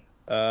 Yeah.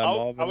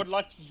 I would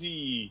like to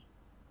see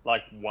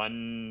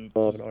one.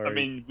 I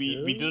mean,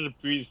 we did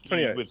it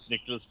briefly with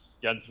Nicholas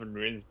Janssen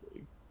van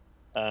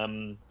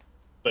Rensburg.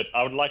 But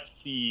I would like to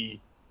see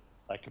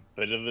a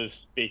bit of a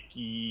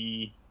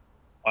specky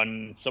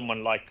on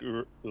someone like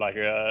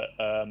Renokia,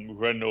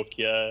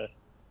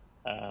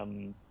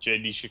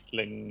 JD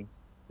Schickling,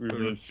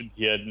 Ruben van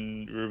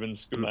Heerden, Ruben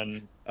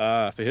Skuman.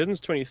 Van Heerden's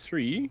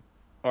 23,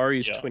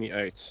 Ari's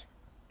 28.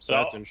 So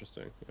that's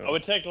interesting. Yeah. I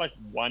would take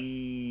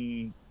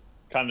one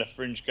kind of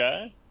fringe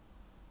guy,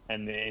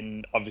 and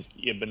then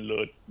obviously Eben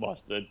Lewis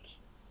Mustard.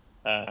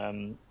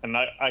 And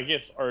I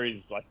guess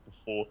Ari's the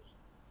fourth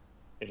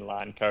in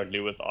line currently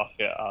with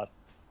Arthur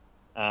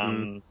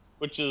out.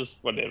 Which is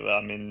whatever.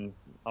 I mean,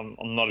 I'm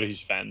not a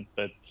huge fan,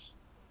 but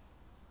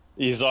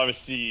he's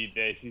obviously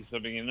there. He's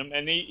something in him,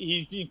 and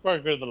he's been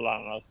quite good at the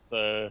lineup.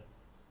 So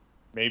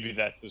maybe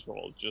that's his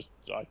role, just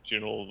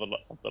general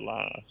of the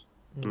lineup.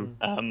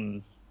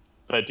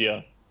 But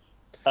yeah,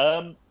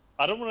 I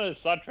don't want to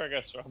sidetrack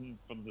us from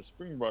the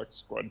Springbok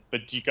squad,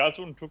 but do you guys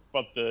want to talk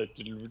about the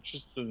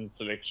Richardson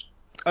selection?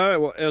 Oh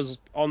well, it was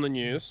on the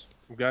news.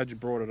 I'm glad you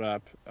brought it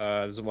up.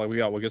 I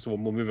guess we'll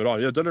move it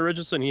on. Yeah, Dylan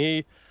Richardson,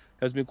 he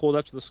has been called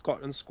up to the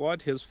Scotland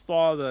squad. His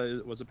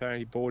father was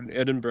apparently born in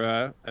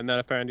Edinburgh, and that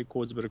apparently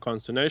caused a bit of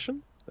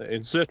consternation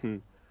in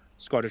certain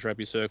Scottish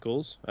rugby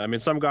circles. I mean,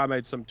 some guy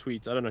made some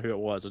tweets. I don't know who it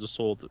was. I just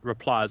saw the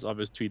replies of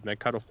his tweet, and they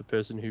cut off the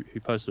person who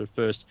posted it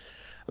first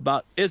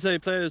about SA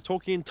players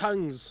talking in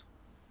tongues,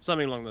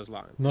 something along those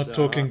lines. Not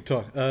talking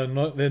tongues. There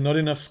are not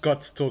enough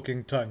Scots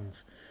talking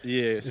tongues.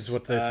 Yes, is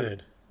what they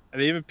said.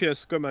 And even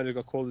Pierce Skuman, who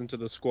got called into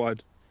the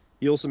squad,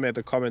 he also made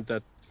the comment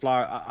that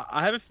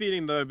I have a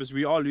feeling, though, because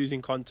we are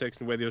losing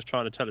context in whether he was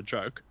trying to tell a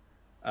joke,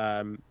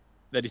 that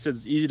he said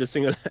it's easy to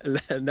sing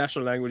a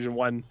national language in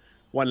one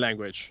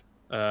language.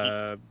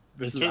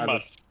 This is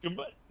others.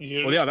 Well,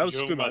 yeah, that was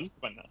Skuman.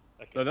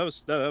 Okay. No, that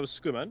was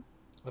Skuman.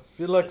 I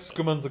feel like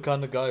Skuman's the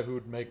kind of guy who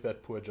would make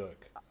that poor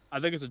joke. I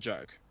think it's a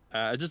joke.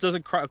 It just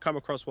doesn't come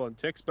across well in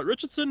text. But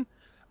Richardson,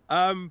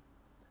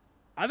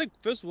 I think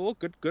first of all,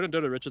 good on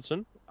Dylan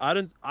Richardson.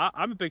 I'm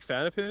a big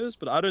fan of his,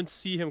 but I don't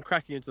see him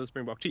cracking into the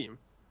Springbok team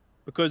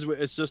because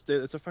it's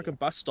a fucking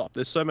bus stop.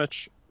 There's so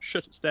much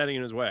shit standing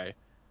in his way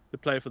to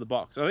play for the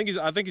Boks. I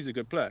think he's a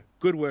good player.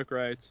 Good work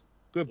rate,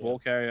 good ball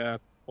carrier.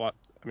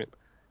 He's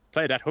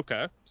played at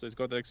hooker, so he's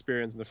got the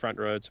experience in the front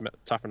row to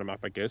toughen him up,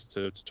 I guess,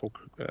 to talk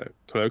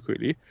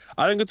colloquially.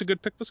 I think it's a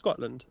good pick for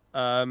Scotland.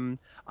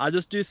 I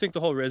just do think the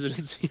whole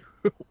residency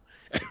rule,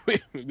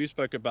 we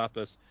spoke about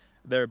this,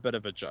 they're a bit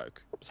of a joke.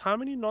 How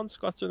many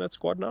non-Scots are in that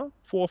squad now?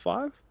 4 or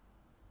 5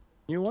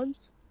 new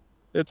ones?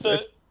 It's a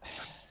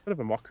bit of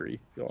a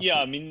mockery. Yeah,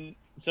 I mean,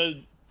 so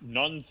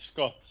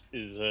non-Scots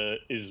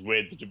is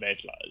where the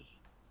debate lies.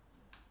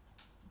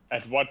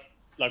 At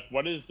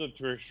what is the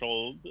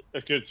threshold?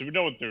 Okay, so we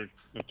know what the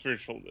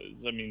threshold is.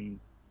 I mean,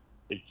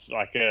 it's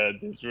like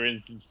there's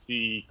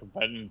residency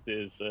component,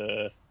 there's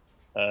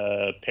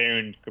a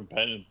parent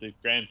component, there's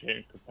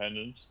grandparent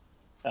component.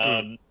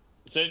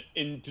 So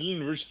in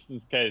Dylan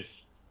Richardson's case,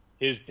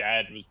 his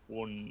dad was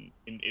born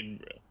in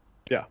Edinburgh.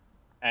 Yeah.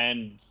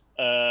 And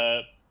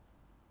so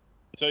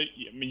I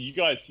mean, you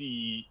guys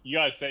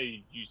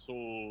say you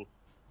saw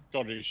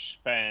Scottish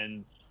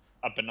fans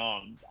up in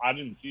arms. I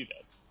didn't see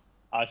that.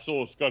 I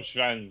saw Scottish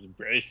fans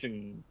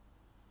embracing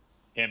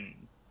him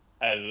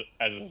as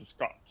a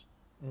Scot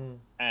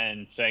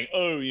and saying,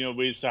 "Oh,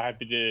 we're so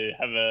happy to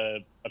have a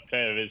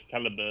player of his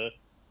caliber,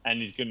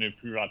 and he's going to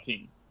improve our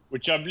team,"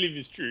 which I believe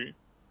is true.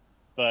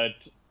 But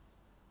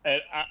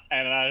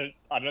I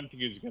don't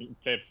think he's going to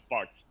play for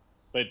Fox.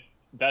 But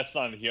that's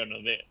not here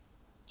nor there.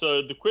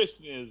 So the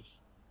question is,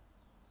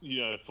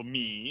 for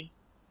me,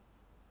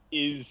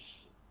 is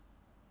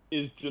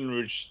Dylan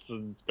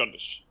Richardson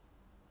Scottish?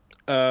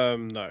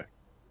 No.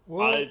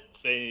 Well, I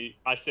say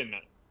no.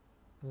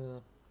 Yeah.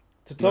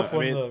 It's a tough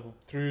one though,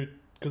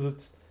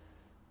 because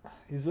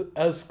he's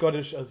as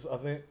Scottish as I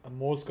think,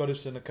 more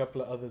Scottish than a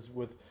couple of others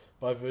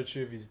by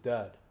virtue of his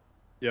dad.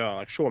 Yeah,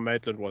 like Shaun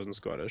Maitland wasn't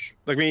Scottish.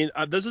 Like, I mean,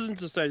 this isn't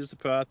to say, just to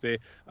put out there,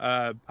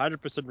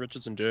 100%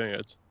 Richardson doing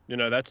it.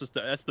 That's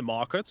that's the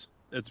market.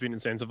 It's been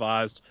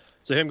incentivized.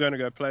 So him going to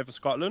go play for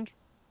Scotland,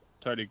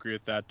 totally agree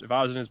with that. If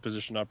I was in his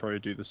position, I'd probably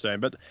do the same.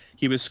 But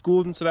he was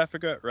schooled in South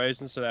Africa,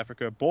 raised in South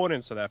Africa, born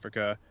in South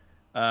Africa,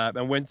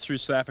 and went through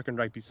South African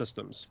rugby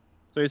systems.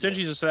 So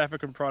essentially, he's a South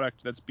African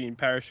product that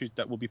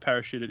will be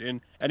parachuted in,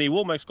 and he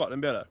will make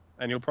Scotland better,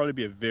 and he'll probably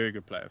be a very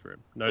good player for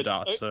him, no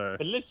doubt. So,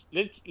 but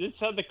let's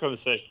have the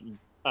conversation,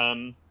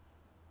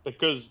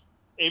 because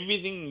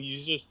everything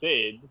you just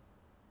said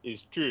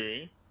is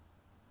true,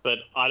 but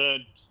I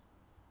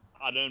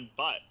don't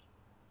buy it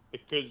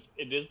because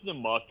it isn't a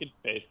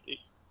market-based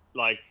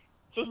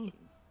system.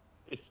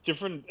 It's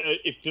different.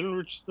 If Dylan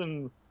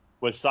Richardson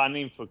was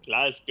signing for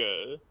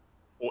Glasgow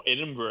or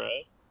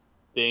Edinburgh,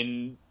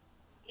 then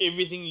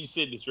everything you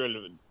said is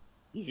relevant.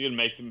 He's going to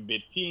make them a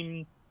better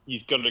team.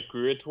 He's got a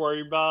career to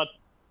worry about.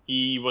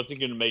 He wasn't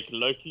going to make it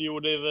locally or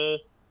whatever,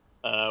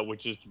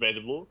 which is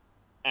debatable.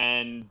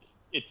 And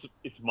it's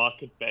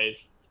market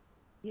based.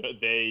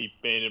 They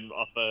made him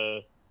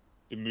offer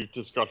to move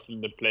to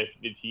Scotland to play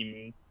for the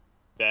team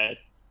that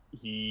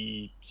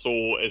he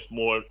saw as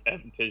more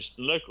advantageous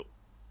than local.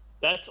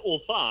 That's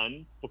all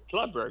fine for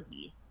club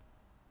rugby,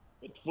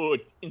 but for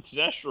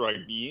international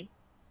rugby,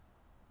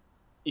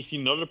 if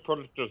you're not a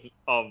product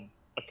of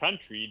a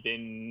country,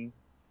 then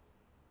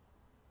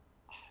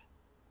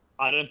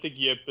I don't think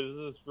you have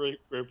business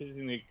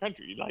representing the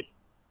country. Like,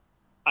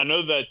 I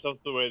know that's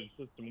not the way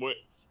the system works.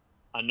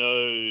 I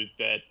know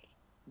that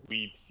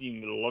we've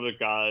seen a lot of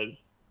guys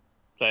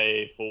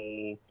play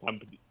for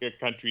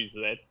countries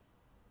that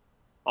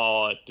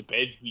are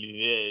debatably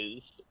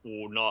theirs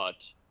or not.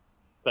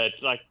 But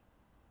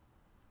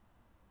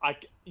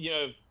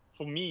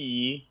for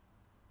me,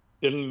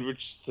 Dylan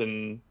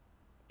Richardson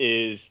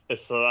is a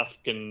South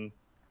African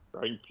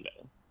rugby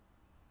player.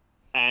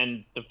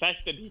 And the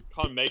fact that he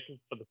can't make it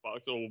for the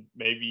Bucks, or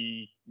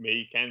maybe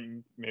he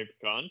can, maybe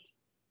can't,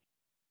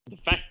 the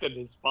fact that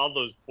his father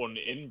was born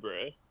in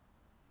Edinburgh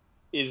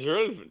is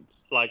relevant.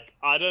 Like,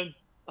 I don't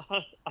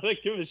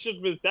give a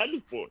shit where his dad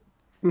was born.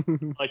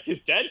 Like, his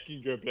dad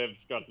can go play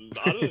for Scotland.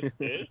 I don't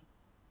care.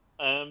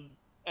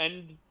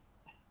 And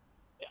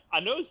I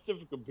know it's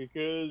difficult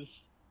because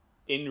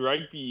in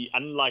rugby,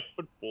 unlike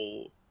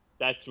football,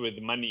 that's where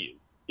the money is.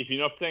 If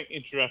you're not playing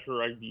international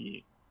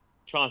rugby,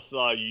 chances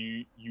are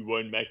you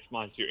won't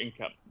maximize your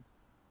income.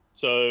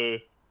 So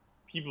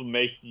people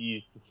make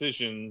these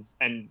decisions,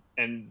 and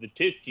the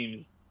test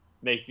teams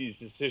make these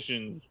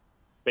decisions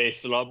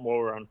based a lot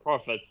more on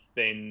profits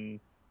than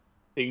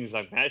things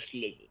like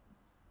nationalism.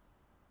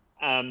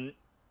 And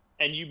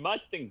you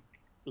might think,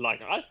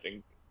 like I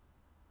think,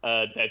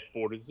 that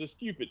borders are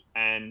stupid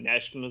and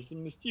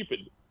nationalism is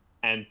stupid,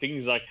 and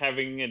things like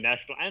having a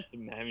national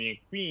anthem, having a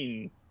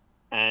queen,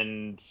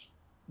 and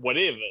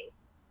whatever,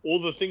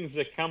 all the things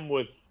that come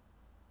with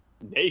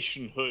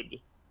nationhood,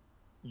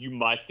 you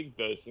might think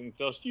those things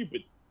are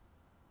stupid.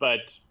 But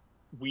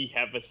we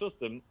have a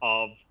system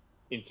of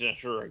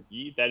international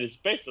rugby that is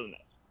based on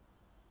that.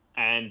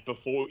 And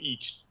before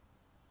each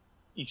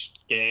test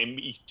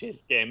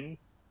game,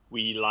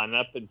 we line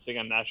up and sing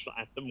our national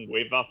anthem,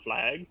 wave our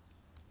flag,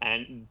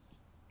 and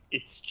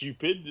it's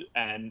stupid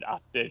and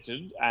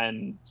outdated,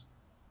 and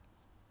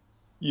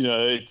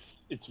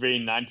it's very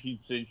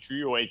 19th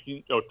century or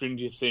 18th or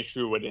 20th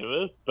century or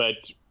whatever, but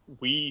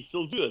we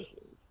still do those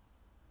things.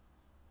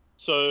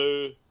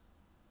 So,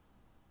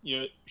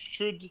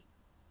 should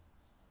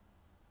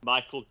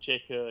Michael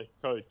Cheika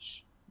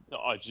coach the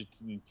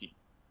Argentine team?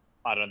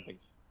 I don't think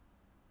so.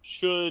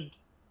 Should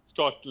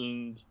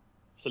Scotland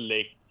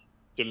select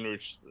Dylan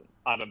Richardson?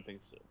 I don't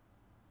think so.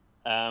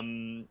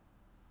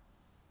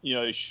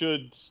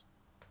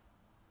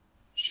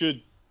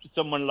 Should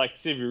someone like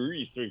Sevu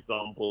Reece, for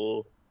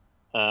example,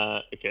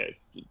 okay,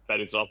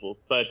 bad example,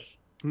 but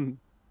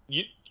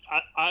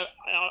I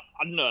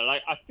don't know,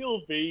 like, I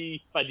feel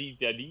very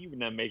fuddy-duddy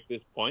when I make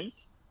this point,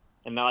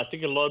 and I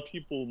think a lot of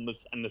people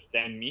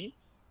misunderstand me,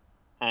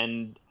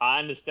 and I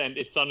understand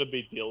it's not a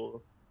big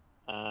deal,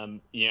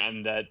 and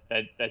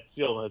that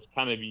seal has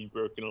kind of been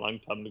broken a long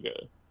time ago,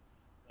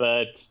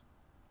 but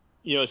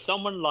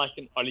someone like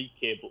an Ollie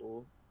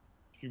Cable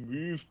who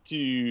moved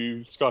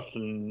to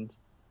Scotland,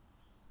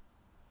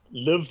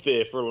 lived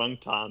there for a long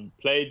time,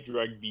 played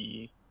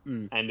rugby,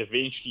 and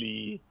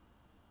eventually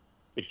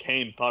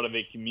became part of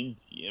their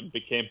community and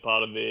became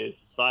part of their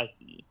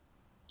society,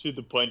 to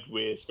the point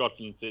where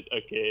Scotland said,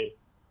 okay,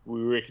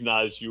 we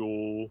recognize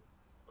your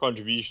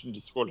contribution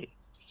to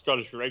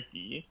Scottish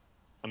rugby,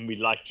 and we'd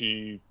like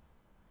to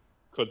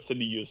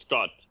consider you a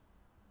Scot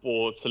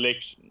for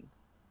selection.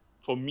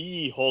 For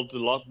me, holds a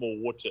lot more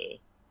water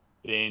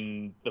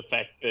than the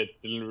fact that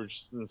Dylan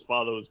Richardson's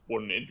father was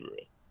born in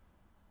Edinburgh.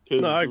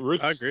 No, I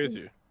agree with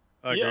you.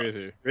 I agree with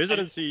you.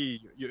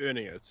 Residency, you're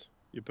earning it.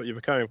 You're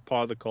becoming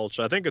part of the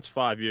culture. I think it's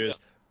 5 years. Yeah.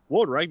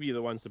 World Rugby are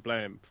the ones to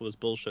blame for this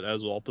bullshit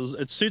as well, because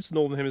it suits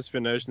Northern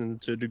Hemisphere nations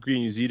and to a degree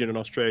New Zealand and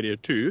Australia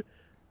too,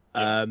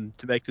 to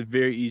make it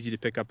very easy to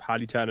pick up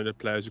highly talented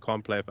players who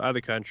can't play for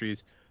other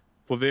countries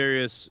for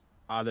various,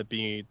 either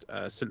being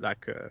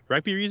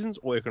rugby reasons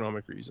or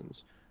economic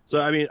reasons. So,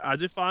 I mean, I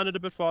do find it a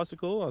bit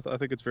farcical. I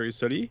think it's very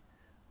silly.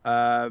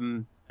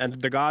 And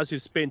the guys who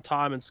spend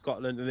time in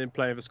Scotland and then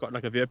play for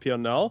Scotland, like a VPL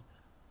now,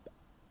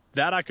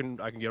 that I can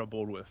get on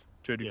board with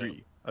to a degree.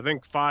 Yeah. I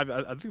think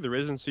the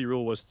residency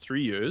rule was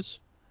 3 years.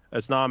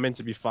 It's now meant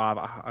to be 5.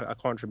 I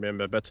can't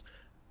remember, but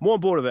more on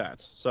board of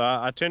that. So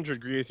I tend to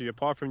agree with you,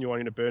 apart from you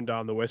wanting to burn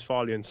down the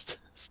Westphalian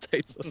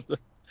state system.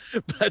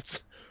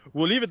 But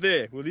we'll leave it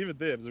there.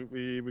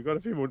 We got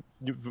a few more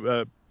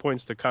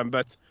points to come.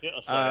 But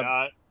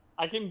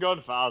I can go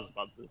on for hours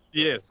about this. So.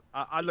 Yes,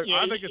 I think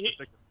it's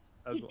ridiculous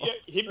as well.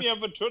 Hit me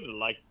up on Twitter.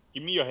 Like,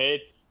 give me your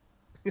hate.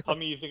 Tell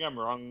me you think I'm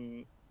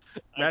wrong.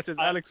 Matt, is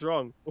Alex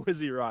wrong, or is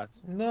he right?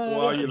 No,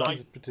 or I don't think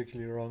he's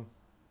particularly wrong.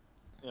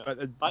 Yeah.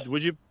 But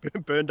would you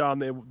burn down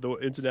the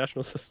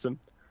international system?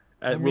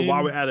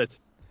 While we're at it.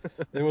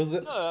 There's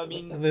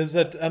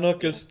that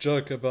anarchist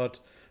joke about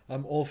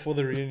I'm all for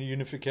the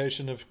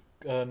reunification of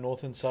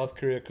North and South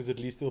Korea because at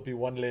least there'll be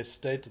one less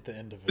state at the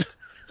end of it.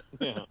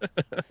 Yeah.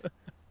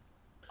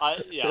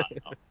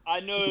 I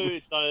know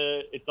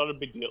it's not a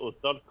big deal.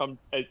 It's not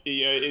it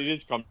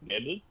is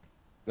complicated.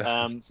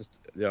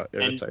 Irritating.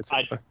 And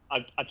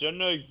I don't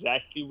know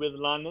exactly where the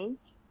line is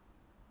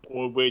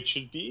or where it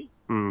should be.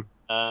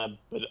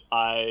 But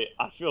I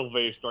feel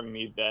very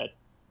strongly that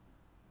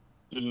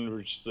Dylan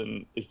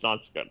Richardson is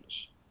not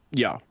Scottish.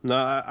 Yeah, no,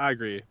 I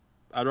agree.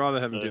 I'd rather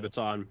have him do the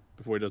time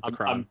before he does the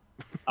crime.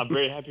 I'm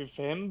very happy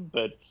for him,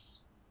 but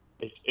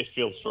it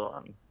feels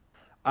wrong.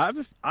 I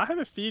have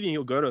a feeling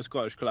he'll go to a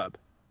Scottish club.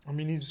 I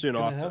mean, he's going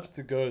to have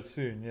to go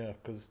soon, yeah,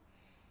 because...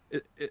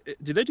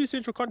 Did they do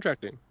central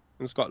contracting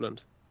in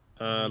Scotland,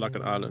 like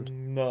in Ireland?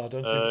 No, I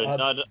don't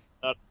think...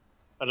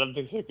 I don't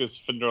think so, because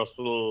Finra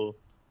still...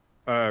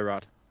 Oh,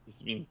 right.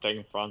 He's been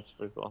taking France,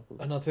 for example.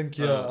 And I think,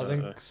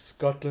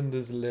 Scotland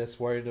is less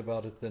worried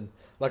about it than...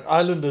 Like,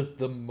 Ireland is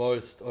the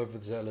most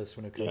overzealous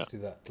when it comes to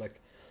that.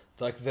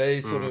 Like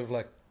they sort of,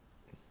 like,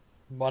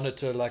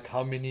 monitor, like,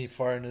 how many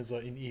foreigners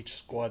are in each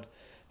squad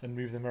and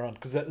move them around.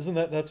 Because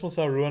that's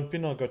also how Ruan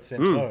Pienaar got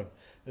sent home.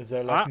 Is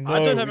they're like, we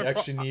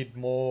actually need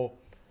more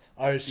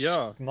Irish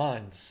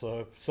nines.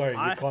 So, sorry,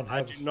 you can't have...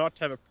 I do not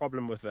have a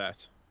problem with that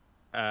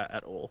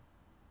at all.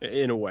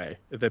 In a way,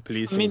 if they're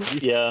policing,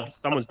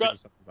 someone's doing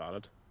something about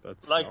it. But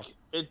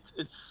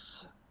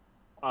it's.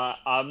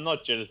 I'm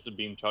not jealous of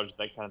being charged with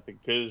that kind of thing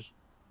because,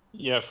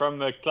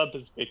 from a club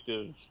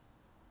perspective,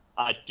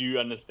 I do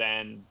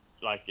understand.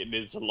 Like, it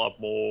is a lot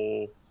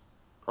more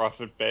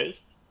profit based.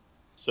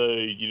 So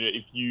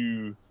if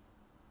you're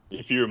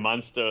a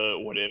Munster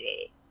or whatever,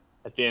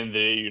 at the end of the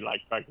day, you're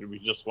like, fuck it, we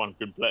just want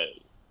good players.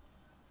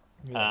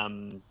 Yeah.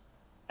 And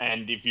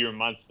if you're a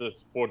Munster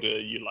supporter,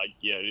 you're like,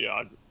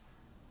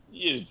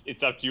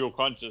 it's up to your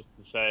conscience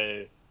to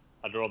say,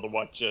 I'd rather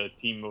watch a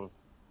team of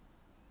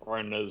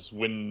foreigners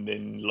win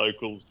than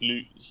locals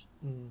lose.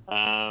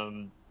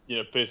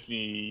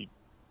 Personally,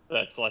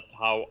 that's like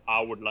how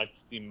I would like to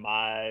see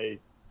my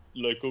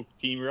local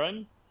team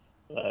run,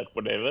 but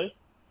whatever.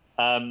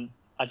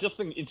 I just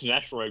think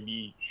international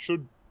rugby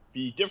should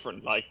be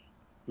different. Like,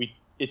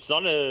 it's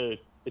not a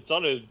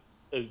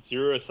a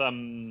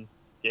zero-sum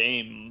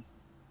game,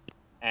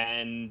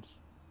 and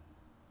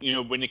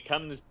when it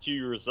comes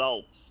to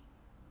results,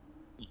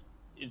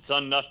 it's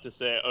not enough to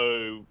say,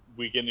 "Oh,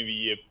 we're going to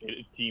be a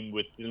better team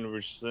with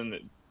Dinwiddie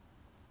Simmons,"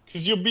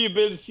 because you'll be a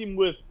better team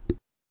with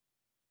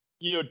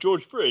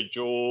George Bridge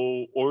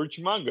or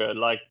Chimanga.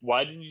 Like,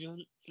 why didn't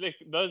you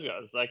select those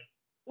guys? Like,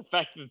 the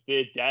fact that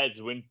their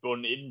dads went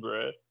born in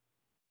Edinburgh,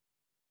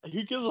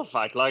 who gives a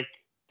fuck? Like,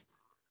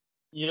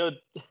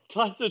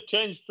 times have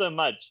changed so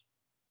much.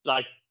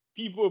 Like,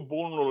 people are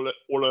born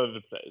all over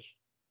the place.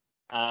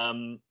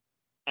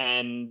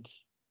 And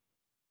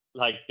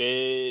like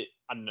I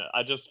don't know,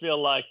 I just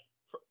feel like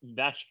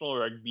national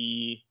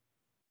rugby,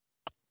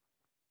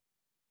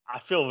 I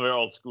feel very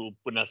old school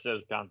when I say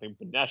this kind of thing,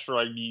 but national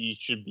rugby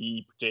should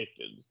be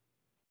protected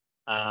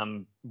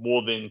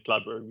more than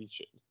club rugby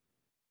should.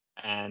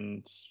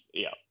 And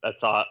yeah, that's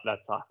how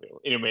I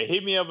feel. Anyway,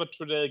 hit me up on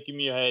Twitter, give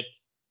me a hate,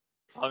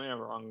 tell me I'm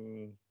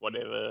wrong,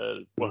 whatever.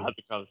 We'll have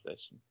the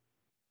conversation.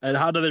 And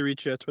how do they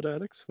reach you at Twitter,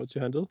 Alex? What's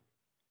your handle?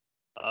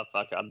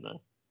 Fuck, I don't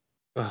know.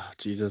 Oh,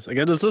 Jesus.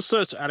 Again, let's just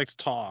search Alex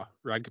Tar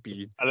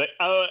rugby.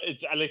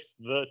 It's Alex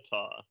the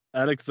Tar.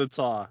 Alex the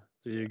Tar.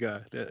 There you go.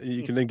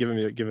 You can then give him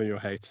your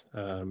hate,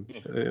 and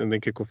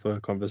then kick off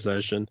a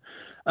conversation.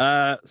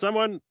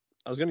 Someone,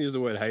 I was going to use the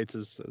word hate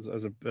as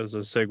a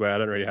segue. I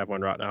don't really have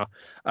one right now.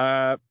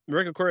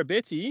 Marika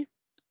Koroibete,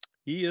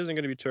 he isn't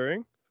going to be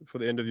touring for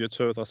the end of your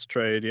tour with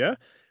Australia.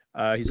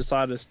 He's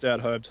decided to stay at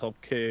home to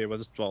help care,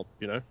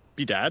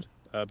 be dad,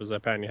 because they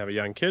apparently have a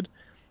young kid.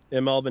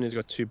 In Melbourne, he's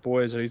got 2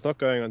 boys, and he's not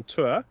going on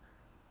tour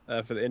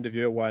for the end of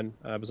year 1,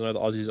 because I know the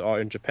Aussies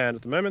are in Japan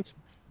at the moment.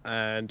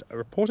 And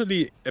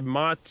reportedly, it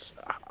might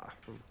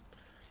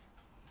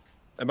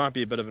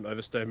be a bit of an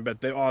overstatement, but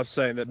they are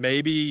saying that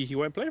maybe he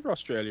won't play for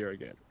Australia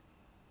again,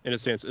 in a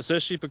sense,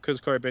 especially because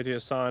Koroibete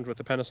has signed with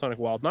the Panasonic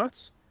Wild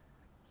Knights.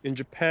 In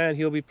Japan,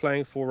 he'll be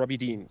playing for Robbie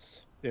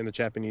Deans in the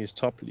Japanese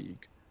top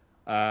league.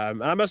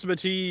 And I must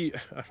admit,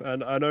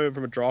 and I know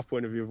from a draft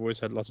point of view, I've always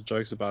had lots of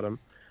jokes about him,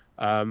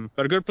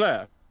 but a good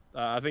player.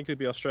 I think he'd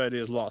be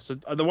Australia's loss. So,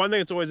 the one thing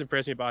that's always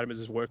impressed me about him is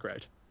his work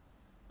rate.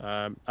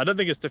 I don't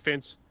think his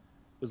defense,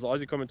 because the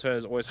Aussie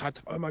commentators always had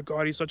to, oh my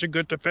God, he's such a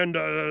good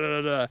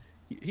defender.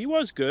 He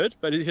was good,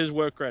 but his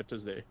work rate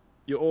was there.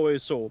 You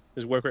always saw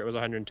his work rate was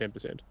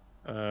 110%,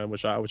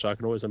 which I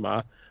can always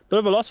admire. Bit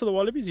of a loss for the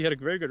Wallabies. He had a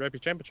very good rugby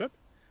championship.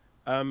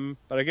 But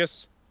I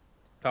guess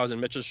if I was in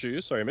Mitch's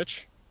shoes, sorry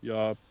Mitch,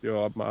 you're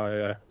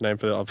my name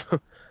for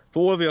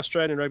all of the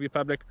Australian rugby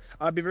public,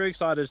 I'd be very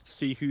excited to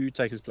see who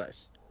takes his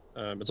place.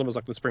 It's almost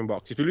like the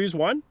Springboks. If you lose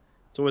one,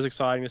 it's always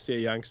exciting to see a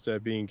youngster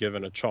being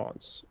given a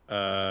chance.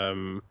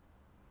 But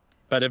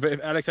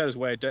if Alex had his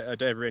way,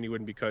 Dave Rennie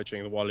wouldn't be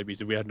coaching the Wallabies,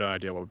 and we had no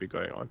idea what would be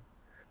going on.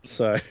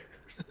 So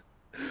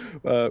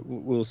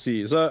we'll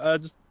see. So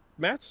just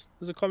Matt,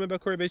 there's a comment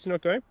about Koroibete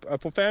not going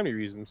for family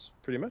reasons,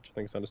 pretty much. I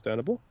think it's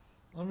understandable.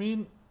 I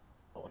mean,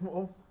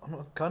 I'm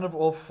kind of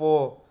all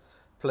for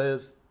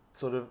players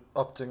sort of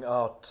opting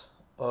out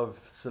of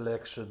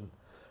selection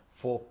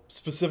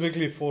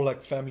specifically for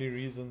like family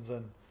reasons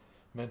and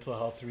mental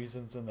health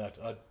reasons and that.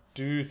 I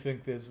do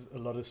think there's a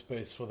lot of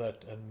space for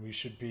that, and we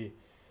should be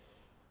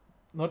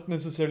not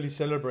necessarily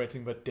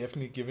celebrating, but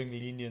definitely giving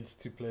lenience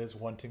to players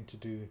wanting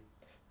to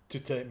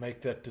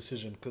make that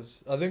decision,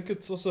 because I think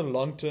it's also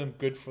long term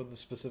good for the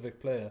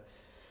specific player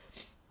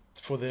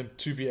for them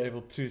to be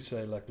able to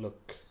say like,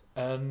 look,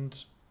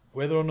 and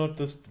whether or not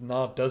this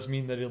now does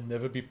mean that he'll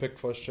never be picked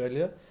for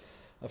Australia,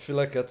 I feel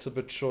like that's a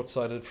bit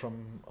short-sighted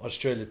from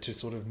Australia to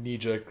sort of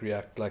knee-jerk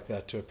react like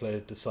that to a player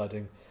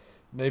deciding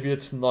maybe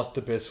it's not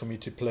the best for me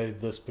to play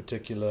this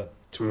particular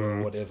tour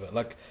or whatever.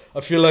 Like,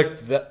 I feel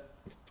like that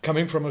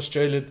coming from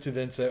Australia to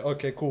then say,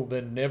 okay, cool,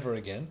 then never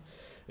again,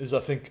 is I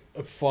think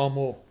a far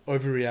more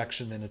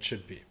overreaction than it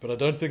should be. But I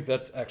don't think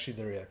that's actually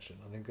the reaction.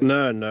 I think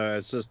No,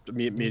 it's just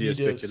media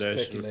speculation.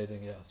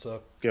 Speculating, yeah.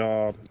 So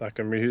yeah, like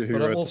who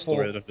wrote the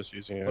story that I'm just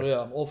using here? But yeah,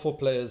 I'm all for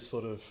players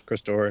sort of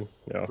Chris Doran,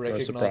 yeah,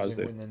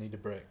 recognizing when they need a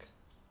break.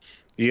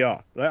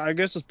 Yeah, I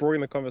guess just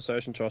bringing the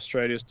conversation to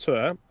Australia's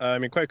tour. I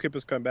mean, Quade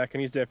Cooper's come back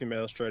and he's definitely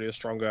made Australia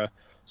stronger.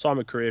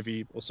 Simon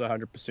Karevi also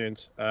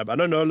 100%. I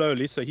don't know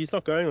Lisa, he's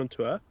not going on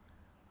tour.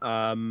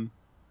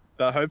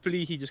 But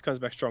hopefully he just comes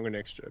back stronger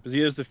next year, because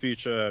he is the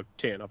future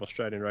 10 of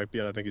Australian rugby,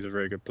 and I think he's a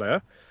very good player.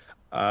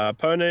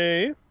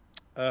 Pone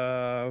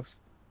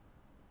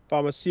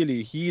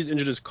Farmasili, he's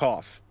injured his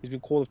calf. He's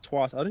been called up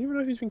twice. I don't even know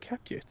if he's been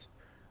capped yet.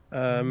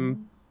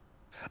 I'm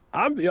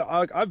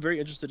very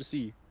interested to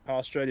see how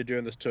Australia do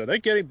on this tour. They're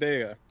getting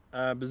bigger,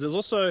 but there's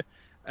also,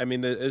 I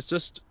mean, it's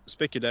just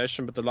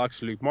speculation, but the likes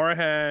of Luke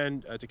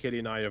Morahan,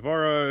 Tekeli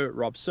Nayavoro,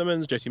 Rob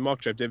Simmons, Jesse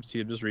Mock, Joe Dempsey,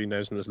 I'm just reading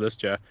names on this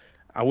list here.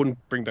 I wouldn't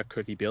bring back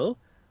Curtly Bill.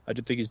 I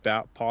do think he's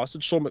past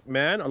it. Sean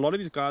McMahon, a lot of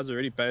these guys are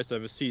already based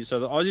overseas, so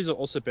the Aussies are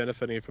also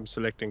benefiting from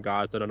selecting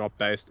guys that are not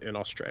based in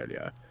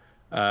Australia.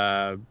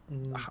 I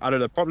don't know.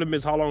 The problem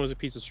is, how long is a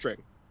piece of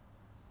string?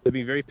 They're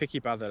being very picky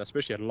about that,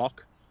 especially at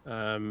lock.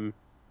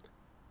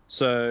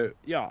 So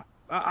yeah,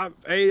 I'm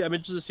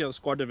interested to see how the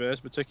squad diverse,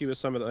 particularly with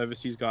some of the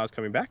overseas guys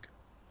coming back,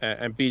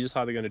 and B, just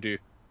how they're going to do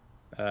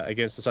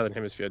against the Southern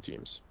Hemisphere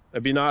teams.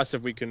 It'd be nice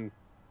if we can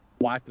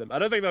wipe them. I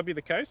don't think that'll be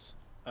the case,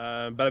 but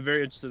I'm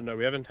very interested to know.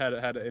 We haven't had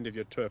an end of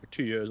year tour for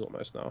 2 years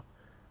almost now,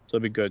 so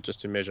it'd be good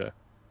just to measure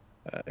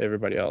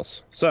everybody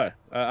else. So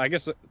I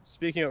guess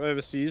speaking of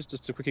overseas,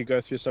 just to quickly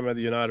go through some of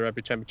the United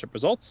Rugby Championship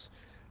results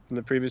from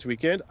the previous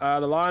weekend. The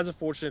Lions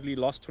unfortunately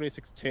lost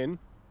 26-10.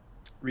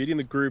 Reading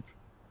the group,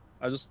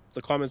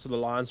 the comments of the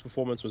Lions'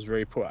 performance was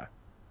very poor.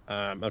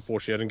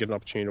 Unfortunately, I didn't get an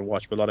opportunity to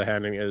watch, but a lot of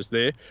handling errors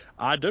there.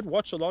 I did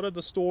watch a lot of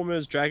the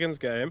Stormers Dragons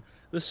game.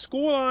 The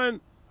scoreline,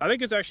 I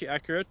think it's actually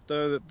accurate.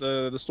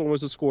 The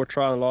Stormers did score a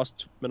try in the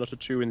last minute or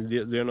two when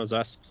Leon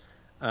Ozas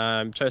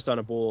chased down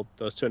a ball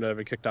that was turned over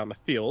and kicked down the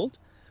field.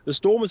 The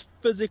Stormers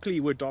physically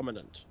were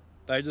dominant.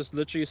 They just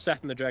literally sat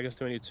in the Dragons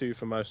 22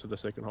 for most of the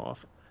second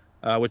half,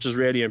 which is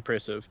really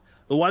impressive.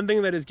 The one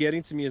thing that is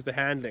getting to me is the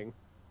handling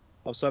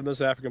of some of the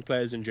South African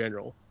players in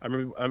general. I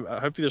remember,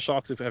 hopefully the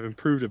Sharks have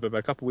improved it, but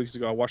a couple of weeks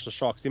ago I watched the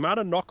Sharks. The amount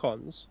of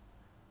knock-ons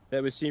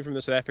that we're seeing from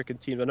the South African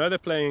teams, I know they're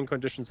playing in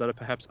conditions that are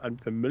perhaps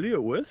unfamiliar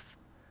with,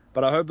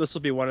 but I hope this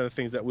will be one of the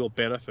things that we'll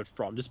benefit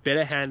from. Just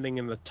better handling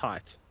in the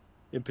tight,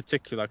 in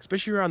particular,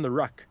 especially around the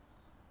ruck.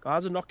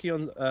 Guys are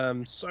knocking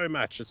on so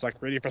much. It's like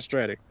really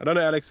frustrating. I don't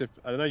know, Alex,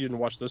 I know you didn't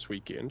watch this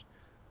weekend,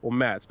 or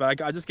Matt,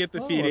 but I just get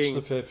the feeling. I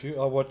watched a fair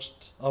few.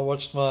 I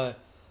watched my.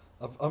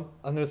 I'm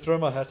going to throw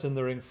my hat in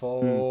the ring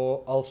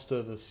for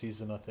Ulster this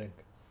season. I think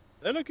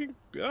they're looking.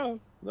 Yeah,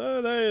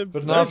 no, they.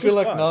 But now I feel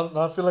like now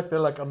I feel like they're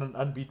like on an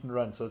unbeaten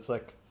run. So it's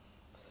like.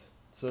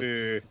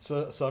 So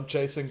I'm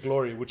chasing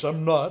glory, which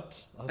I'm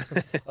not.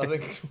 I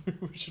think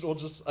we should all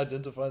just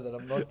identify that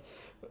I'm not.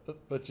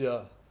 But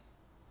yeah.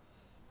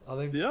 I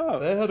think they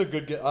had a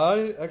good game.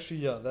 I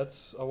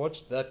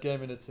watched that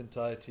game in its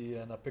entirety,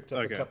 and I picked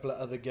up a couple of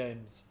other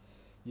games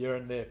here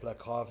and there,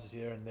 like halves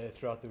here and there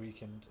throughout the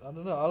weekend. I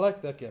don't know. I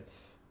like that game,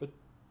 but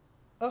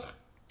I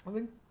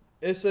think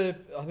I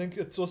think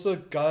it's also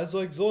guys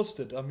are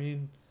exhausted. I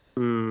mean,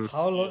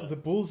 how long the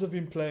Bulls have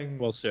been playing?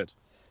 Well said.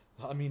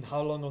 I mean,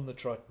 how long on the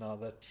trot now?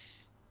 That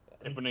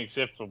everyone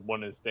except for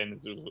Morné Steyn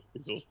is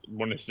exhausted.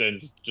 Morné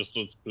Steyn just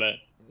wants to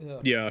play.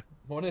 Yeah.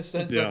 Morné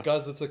Steyn's like,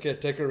 guys, it's okay.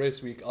 Take a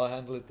rest week. I'll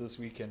handle it this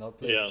weekend. I'll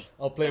play. Yeah.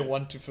 I'll play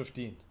 1 to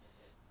 15.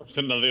 I've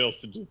got nothing else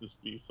to do this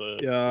week. So.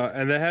 Yeah,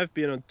 and they have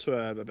been on tour.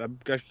 I'm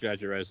actually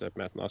glad you raised that,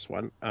 Matt. Nice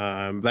one.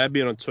 They have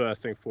been on tour, I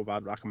think, for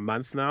about like a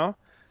month now,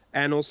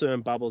 and also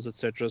in bubbles,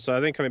 etc. So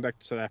I think coming back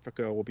to South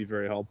Africa will be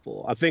very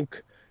helpful. I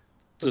think.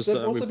 But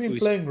they've also been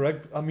playing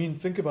rugby. I mean,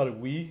 think about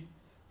it.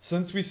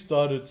 Since we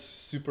started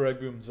Super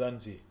Rugby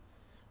Mzansi,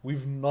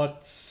 we've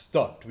not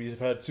stopped. We've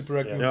had Super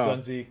Rugby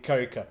Mzansi,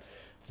 Currie Cup.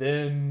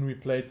 Then we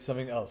played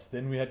something else.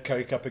 Then we had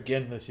Currie Cup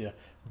again this year.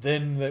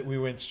 Then we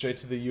went straight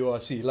to the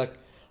URC. Like,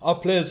 our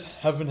players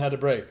haven't had a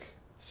break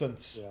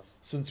since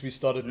we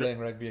started playing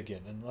rugby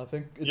again. And I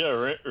think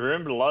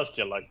remember last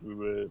year, like, we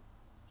were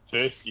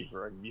thirsty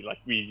for rugby. Like,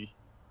 we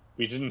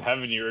didn't have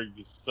any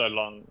rugby for so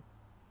long.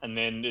 And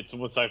then it's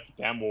almost like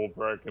the dam wall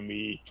broke, and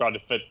we tried to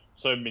fit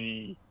so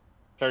many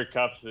Currie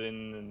Cups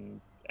in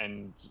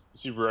and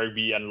Super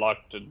Rugby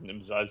unlocked and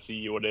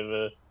Mzansi or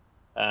whatever,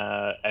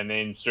 and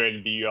then straight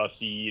into the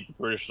URC, the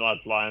British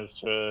Lions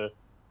to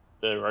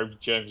the Rugby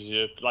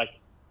Championship. Like,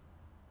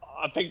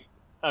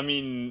 I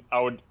mean, I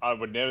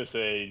would never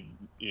say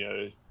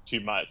too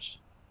much,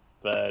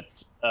 but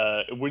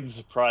it wouldn't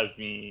surprise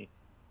me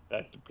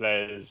that the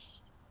players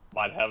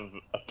might have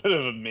a bit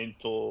of a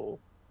mental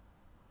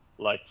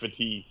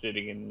fatigue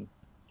setting in.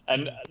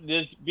 And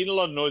there's been a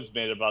lot of noise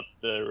made about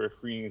the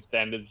refereeing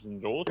standards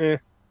in North.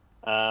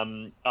 I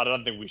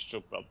don't think we should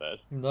talk about that.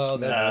 No,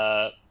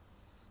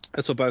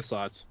 that's for both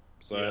sides.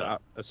 So,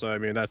 I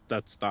mean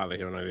that's neither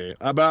here nor there.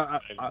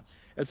 But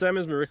it's same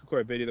as Marika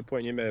Korobedi, the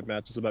point you made,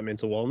 Matt, just about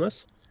mental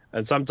wellness.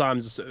 And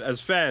sometimes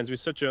as fans, we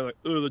sit here like,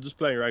 oh, they're just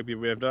playing rugby.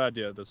 We have no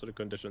idea the sort of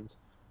conditions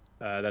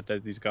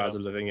that these guys are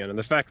living in, and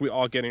the fact we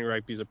are getting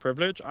rugby is a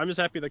privilege. I'm just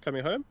happy they're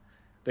coming home.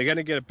 They're going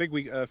to get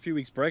a few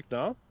weeks break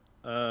now,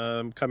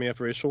 coming up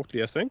very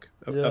shortly, I think,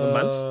 a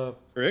month,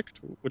 correct?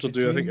 Which will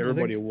do, I think,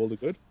 everybody a world of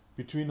good.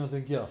 Between,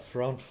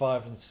 round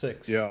 5 and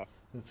 6. Yeah.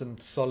 It's a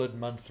solid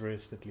month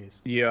rest at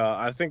least. Yeah,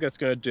 I think that's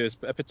going to do,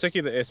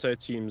 particularly the SA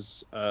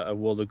teams, a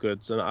world of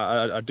goods. And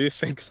I do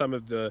think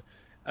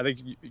I think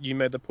you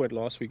made the point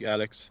last week,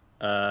 Alex.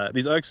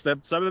 These Oaks,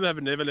 some of them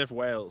have never left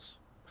Wales.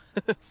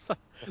 Some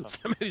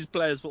of these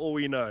players, for all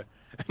we know,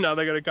 now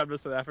they're going to come to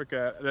South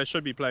Africa. They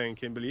should be playing in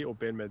Kimberley, or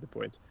Ben made the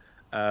point.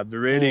 The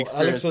really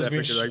experienced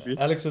African rugby.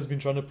 Alex has been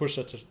trying to push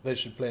that they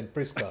should play in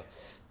Prescott.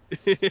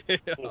 You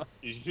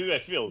see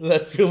that field?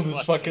 That field is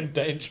fucking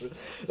dangerous.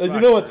 And you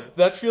know what?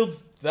 That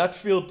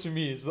field to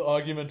me is the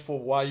argument for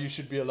why you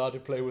should be allowed to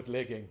play with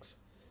leggings.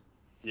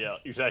 Yeah,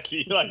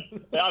 exactly. Like,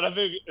 I don't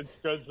think it's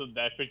because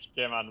that picture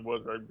came out and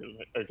was rugby.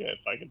 Okay,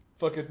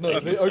 fuck it. No,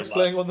 the Oaks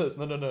playing on this.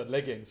 No,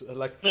 leggings.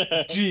 Like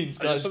jeans,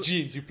 guys,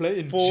 jeans. You play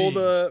in jeans.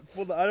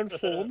 For the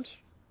uninformed.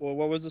 Well,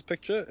 what was this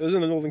picture? It was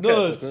in the Northern Cape.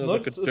 No, it's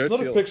not. It's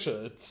not a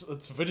picture.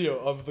 It's video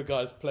of the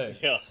guys playing.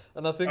 Yeah.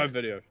 And I think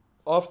video.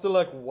 After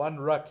one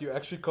ruck, you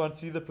actually can't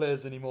see the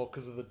players anymore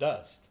because of the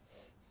dust.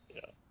 Yeah.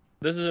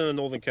 This is in the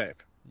Northern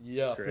Cape.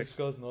 Yeah, correct?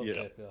 Prisco's North Yeah.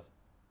 Cape, yeah.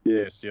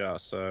 Yes, yeah.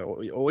 So,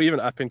 or even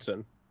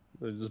Uppington.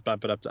 They just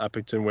bump it up to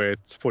Uppington where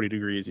it's 40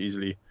 degrees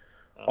easily,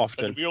 But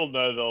often. we all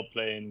know they'll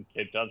play in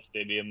Cape Town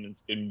Stadium.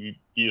 It's going to be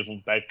beautiful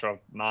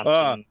backdrop, Ah,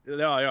 mountain.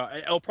 yeah.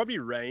 It'll probably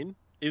rain.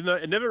 Even though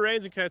it never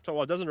rains in Cape Town.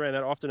 Well, it doesn't rain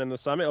that often in the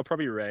summer. It'll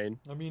probably rain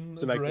I mean,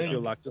 to it make me feel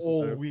rained like just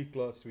all week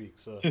last week,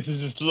 so. This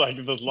is like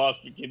this last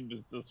weekend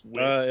was just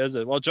wet. Is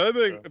it? Well,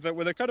 Joburg, Yeah.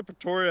 when they come to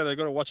Pretoria, they've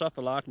got to watch out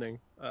for lightning.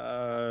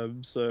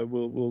 So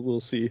we'll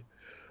see.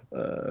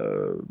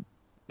 Uh,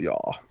 yeah.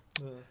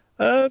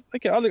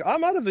 Okay.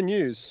 I'm out of the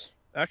news.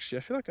 Actually,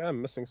 I feel like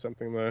I'm missing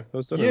something though. There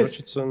was Dylan Yes,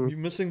 Richardson. you're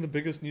missing the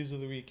biggest news of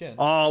the weekend.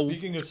 Oh,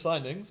 Speaking of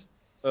signings,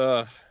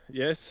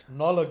 yes.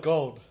 Nala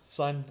Gold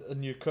signed a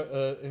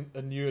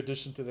new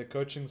addition to their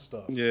coaching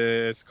staff.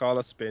 Yes,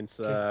 Carlos Okay.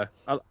 Spencer.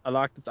 I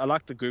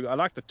like the Google. I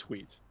like the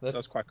tweet. That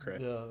was quite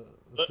correct. Yeah,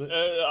 that's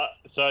it.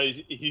 So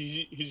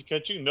he's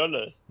coaching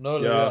Nola.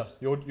 Nola, Yeah.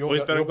 yeah, your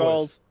Boys better your boys.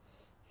 gold.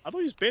 I thought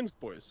he was Ben's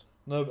boys.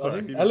 No, I Sorry,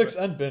 think he was Alex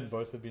and Ben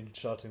both have been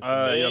shouting for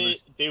him. Yeah,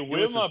 They he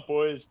were was my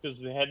boys because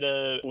they had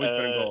boys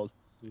better gold.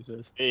 He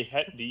says. they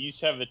used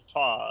to have a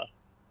tar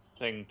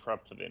thing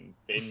prep for them,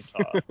 Ben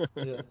tar.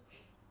 Yeah.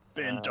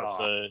 Ben Tar.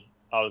 So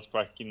I was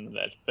quite keen on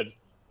that.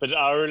 But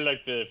I really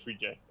like the Free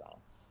Jack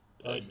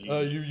now.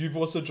 You've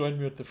also joined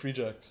me at the Free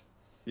Jacks.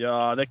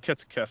 Yeah, that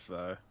kit's kiff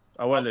though.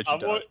 I won't let you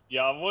down.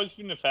 I've always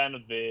been a fan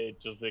of their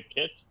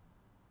kit.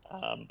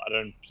 I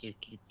don't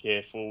particularly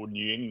care for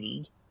New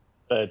England,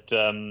 but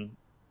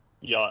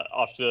yeah,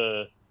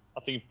 after I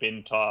think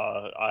Ben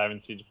Tar, I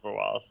haven't seen it for a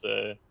while,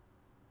 so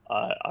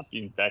I've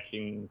been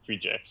backing Free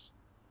Jacks.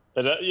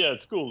 But yeah,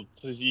 it's cool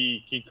to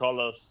see King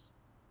Carlos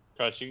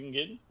coaching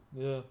again.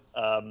 Yeah.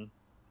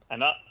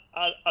 And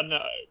I know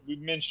we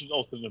mentioned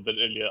Alton a bit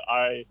earlier.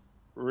 I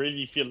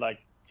really feel like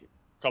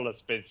Carlos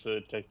Spencer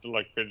takes a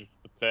lot of credit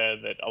for the player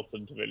that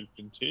Alton developed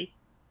into.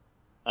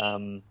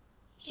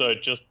 So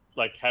just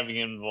like having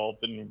him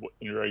involved in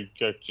rugby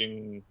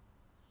coaching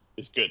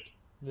is good.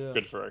 Yeah.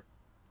 Good for him.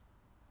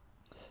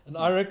 And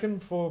I reckon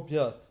for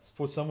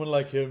someone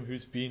like him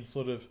who's been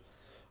sort of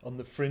on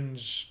the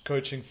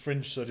coaching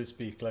fringe, so to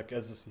speak, like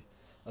I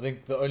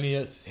think the only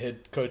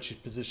head coaching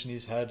position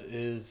he's had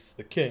is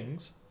the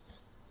Kings.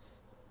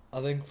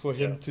 I think for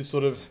him to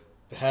sort of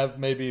have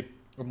maybe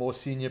a more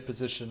senior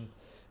position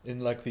in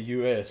like the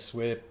US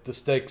where the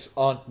stakes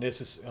aren't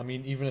necessary. I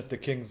mean, even at the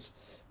Kings,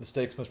 the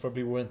stakes most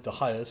probably weren't the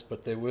highest,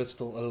 but they were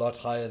still a lot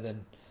higher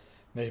than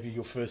maybe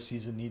your first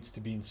season needs to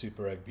be in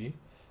Super Rugby.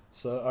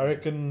 So I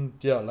reckon,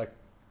 like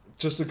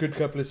just a good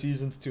couple of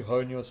seasons to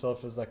hone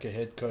yourself as like a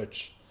head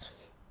coach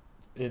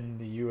in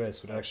the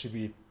US would actually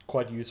be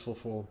quite useful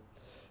for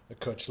a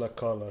coach like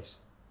Carlos.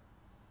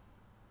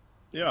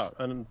 Yeah,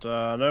 and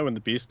I know when the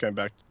Beast came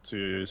back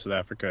to South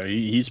Africa,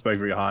 he spoke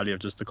very highly of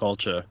just the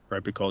culture,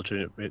 rugby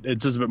culture.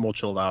 It's just a bit more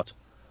chilled out,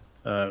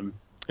 in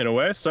a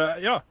way. So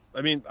yeah,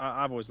 I mean,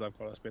 I've always loved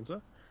Carlos Spencer.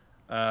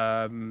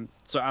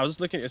 So I was just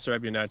looking at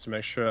SRW now to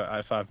make sure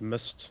if I've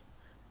missed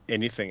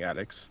anything,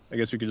 Alex. I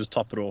guess we could just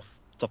top this off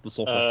with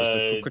just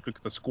a quick look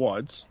at the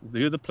squads.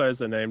 Who are the players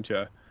they named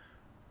here?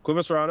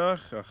 Cobus Rana,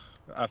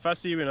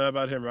 Fassi, we know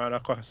about him, Rana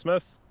Koch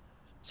Smith,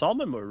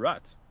 Salman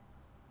Murat.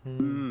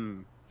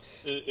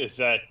 Is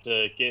that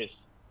guess?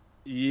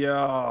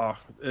 Yeah,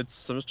 I'm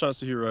just trying to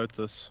see who wrote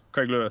this.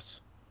 Craig Lewis.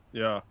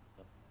 Yeah.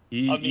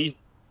 He's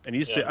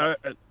yeah,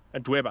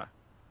 and Dweba.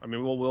 I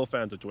mean, we're all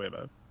fans of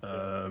Dweba.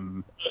 I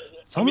mean,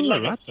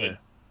 like I said,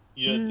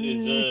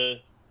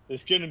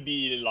 there's going to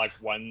be like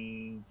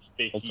one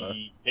Also,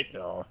 specky pick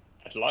yeah.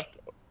 at luck.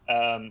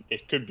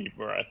 It could be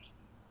Murat.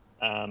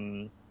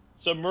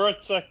 So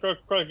Murat's like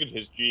quite a good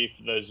history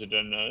for those who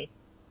don't know.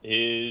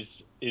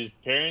 His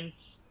parents,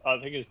 I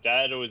think his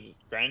dad or his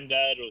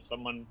granddad or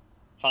someone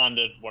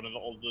founded one of the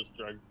oldest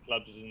drug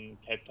clubs in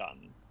Cape Town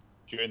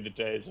during the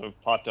days of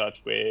apartheid,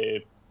 where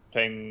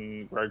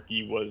playing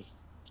rugby was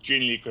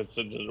generally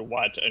considered a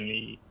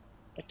white-only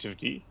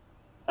activity.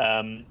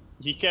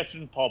 He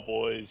captained Paul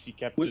Boys. He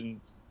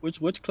captained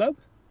Which club?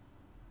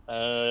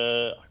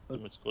 I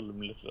think it's called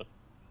Littler.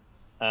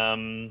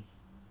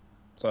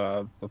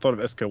 So I thought of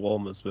Esko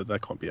Walmers, but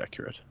that can't be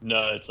accurate. No,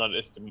 it's not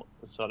Esko.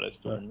 It's not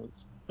Esko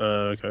Walmers.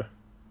 Okay.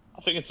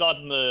 I think it's out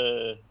in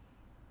the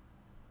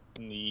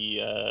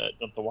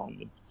not the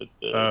one, but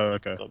the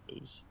Okay.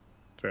 suburbs.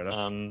 Fair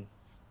enough.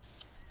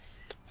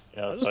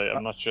 Yeah,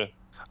 I'm not sure.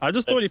 I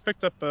just thought he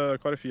picked up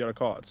quite a few yellow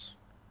cards.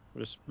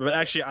 But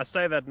actually, I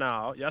say that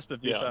now. Jasper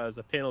Visa is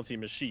a penalty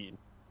machine,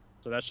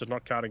 so that should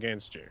not count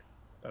against you.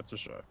 That's for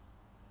sure.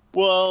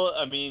 Well,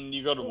 I mean,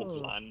 you got to walk the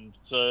line.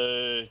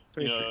 So,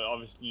 23.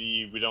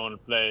 Obviously we don't want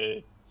to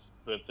play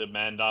with the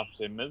man down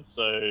for 10 minutes,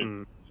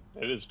 so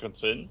that is a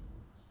concern.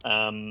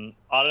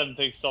 I don't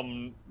think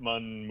someone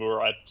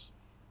Murat,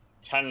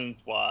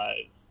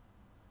 talent-wise,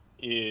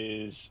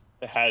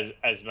 has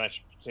as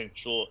much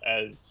potential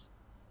as,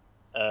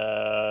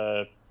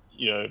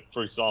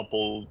 for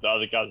example, the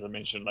other guys I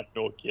mentioned, like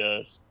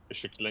Nokia,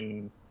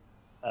 Schickling,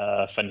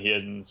 Van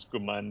Heerden,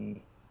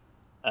 Skuman.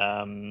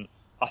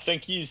 I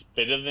think he's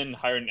better than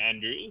Hiron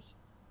Andrews,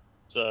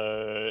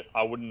 so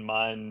I wouldn't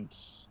mind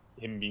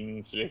him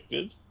being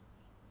selected.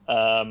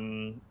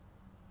 Murat,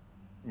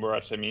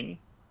 I mean,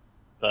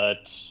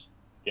 but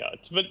yeah,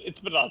 it's a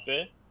bit out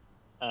there.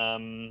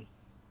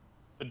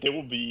 But there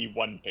will be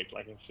one pick,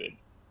 like I said.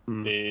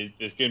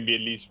 There's going to be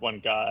at least one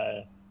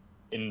guy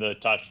in the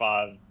tight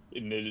 5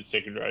 in the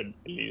second round,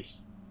 at least,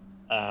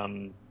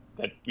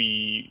 that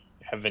we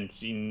haven't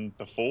seen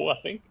before,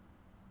 I think.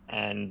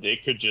 And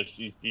it could just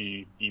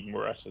easily be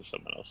Murat or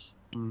someone else.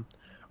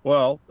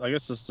 Well, I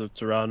guess just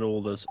to round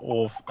all this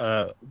off,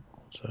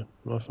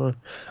 my phone.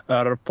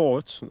 A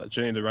report that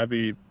Jenny, the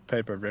rugby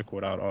paper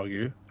record, I would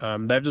argue,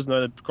 they've just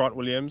noted Grant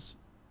Williams,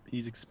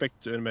 he's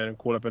expected to earn a man and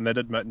call up, and they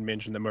did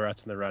mention the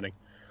Murat in the running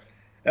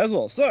as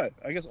well. So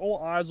I guess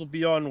all eyes will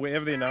be on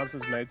wherever the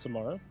announcement is made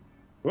tomorrow.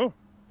 Oh,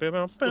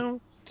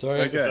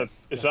 sorry. Okay.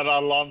 Is that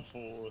our alarm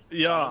for?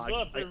 Yeah, Time's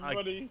up,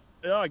 everybody.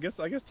 I guess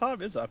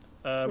time is up.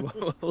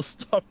 We'll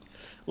stop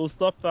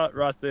that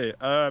right there.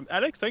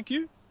 Alex, thank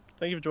you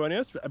for joining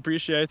us.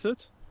 Appreciate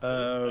it.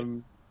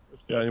 And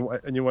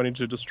you're wanting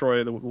to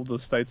destroy all the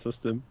state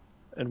system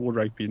and world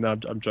rugby. No,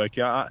 I'm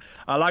joking. I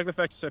like the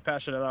fact you're so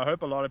passionate, and I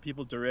hope a lot of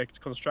people direct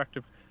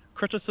constructive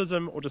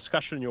criticism or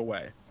discussion your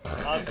way.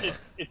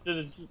 It's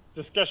a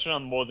discussion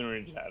I'm more than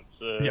ready to have.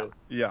 So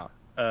yeah.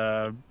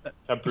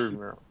 Can't prove me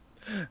wrong.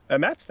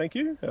 Matt, thank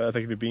you. Thank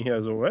you for being here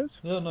as always.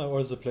 Yeah, no,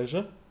 always a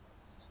pleasure.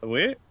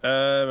 And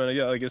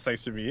I guess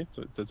thanks to me.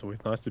 It's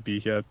always nice to be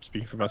here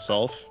speaking for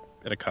myself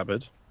in a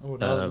cupboard. Oh,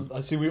 now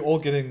I see we're all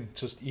getting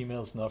just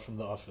emails now from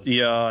the office.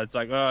 Yeah, it's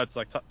like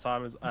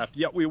time is up.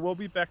 Yeah, we will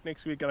be back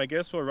next week, and I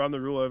guess we'll run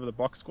the rule over the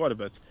box squad a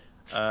bit.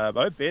 I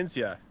hope Ben's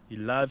here. He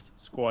loves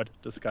squad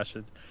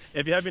discussions.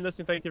 If you have been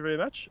listening, thank you very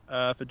much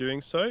for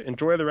doing so.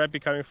 Enjoy the rugby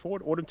coming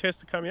forward. Autumn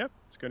tests are coming up.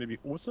 It's going to be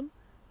awesome.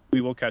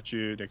 We will catch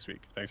you next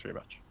week. Thanks very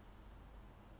much.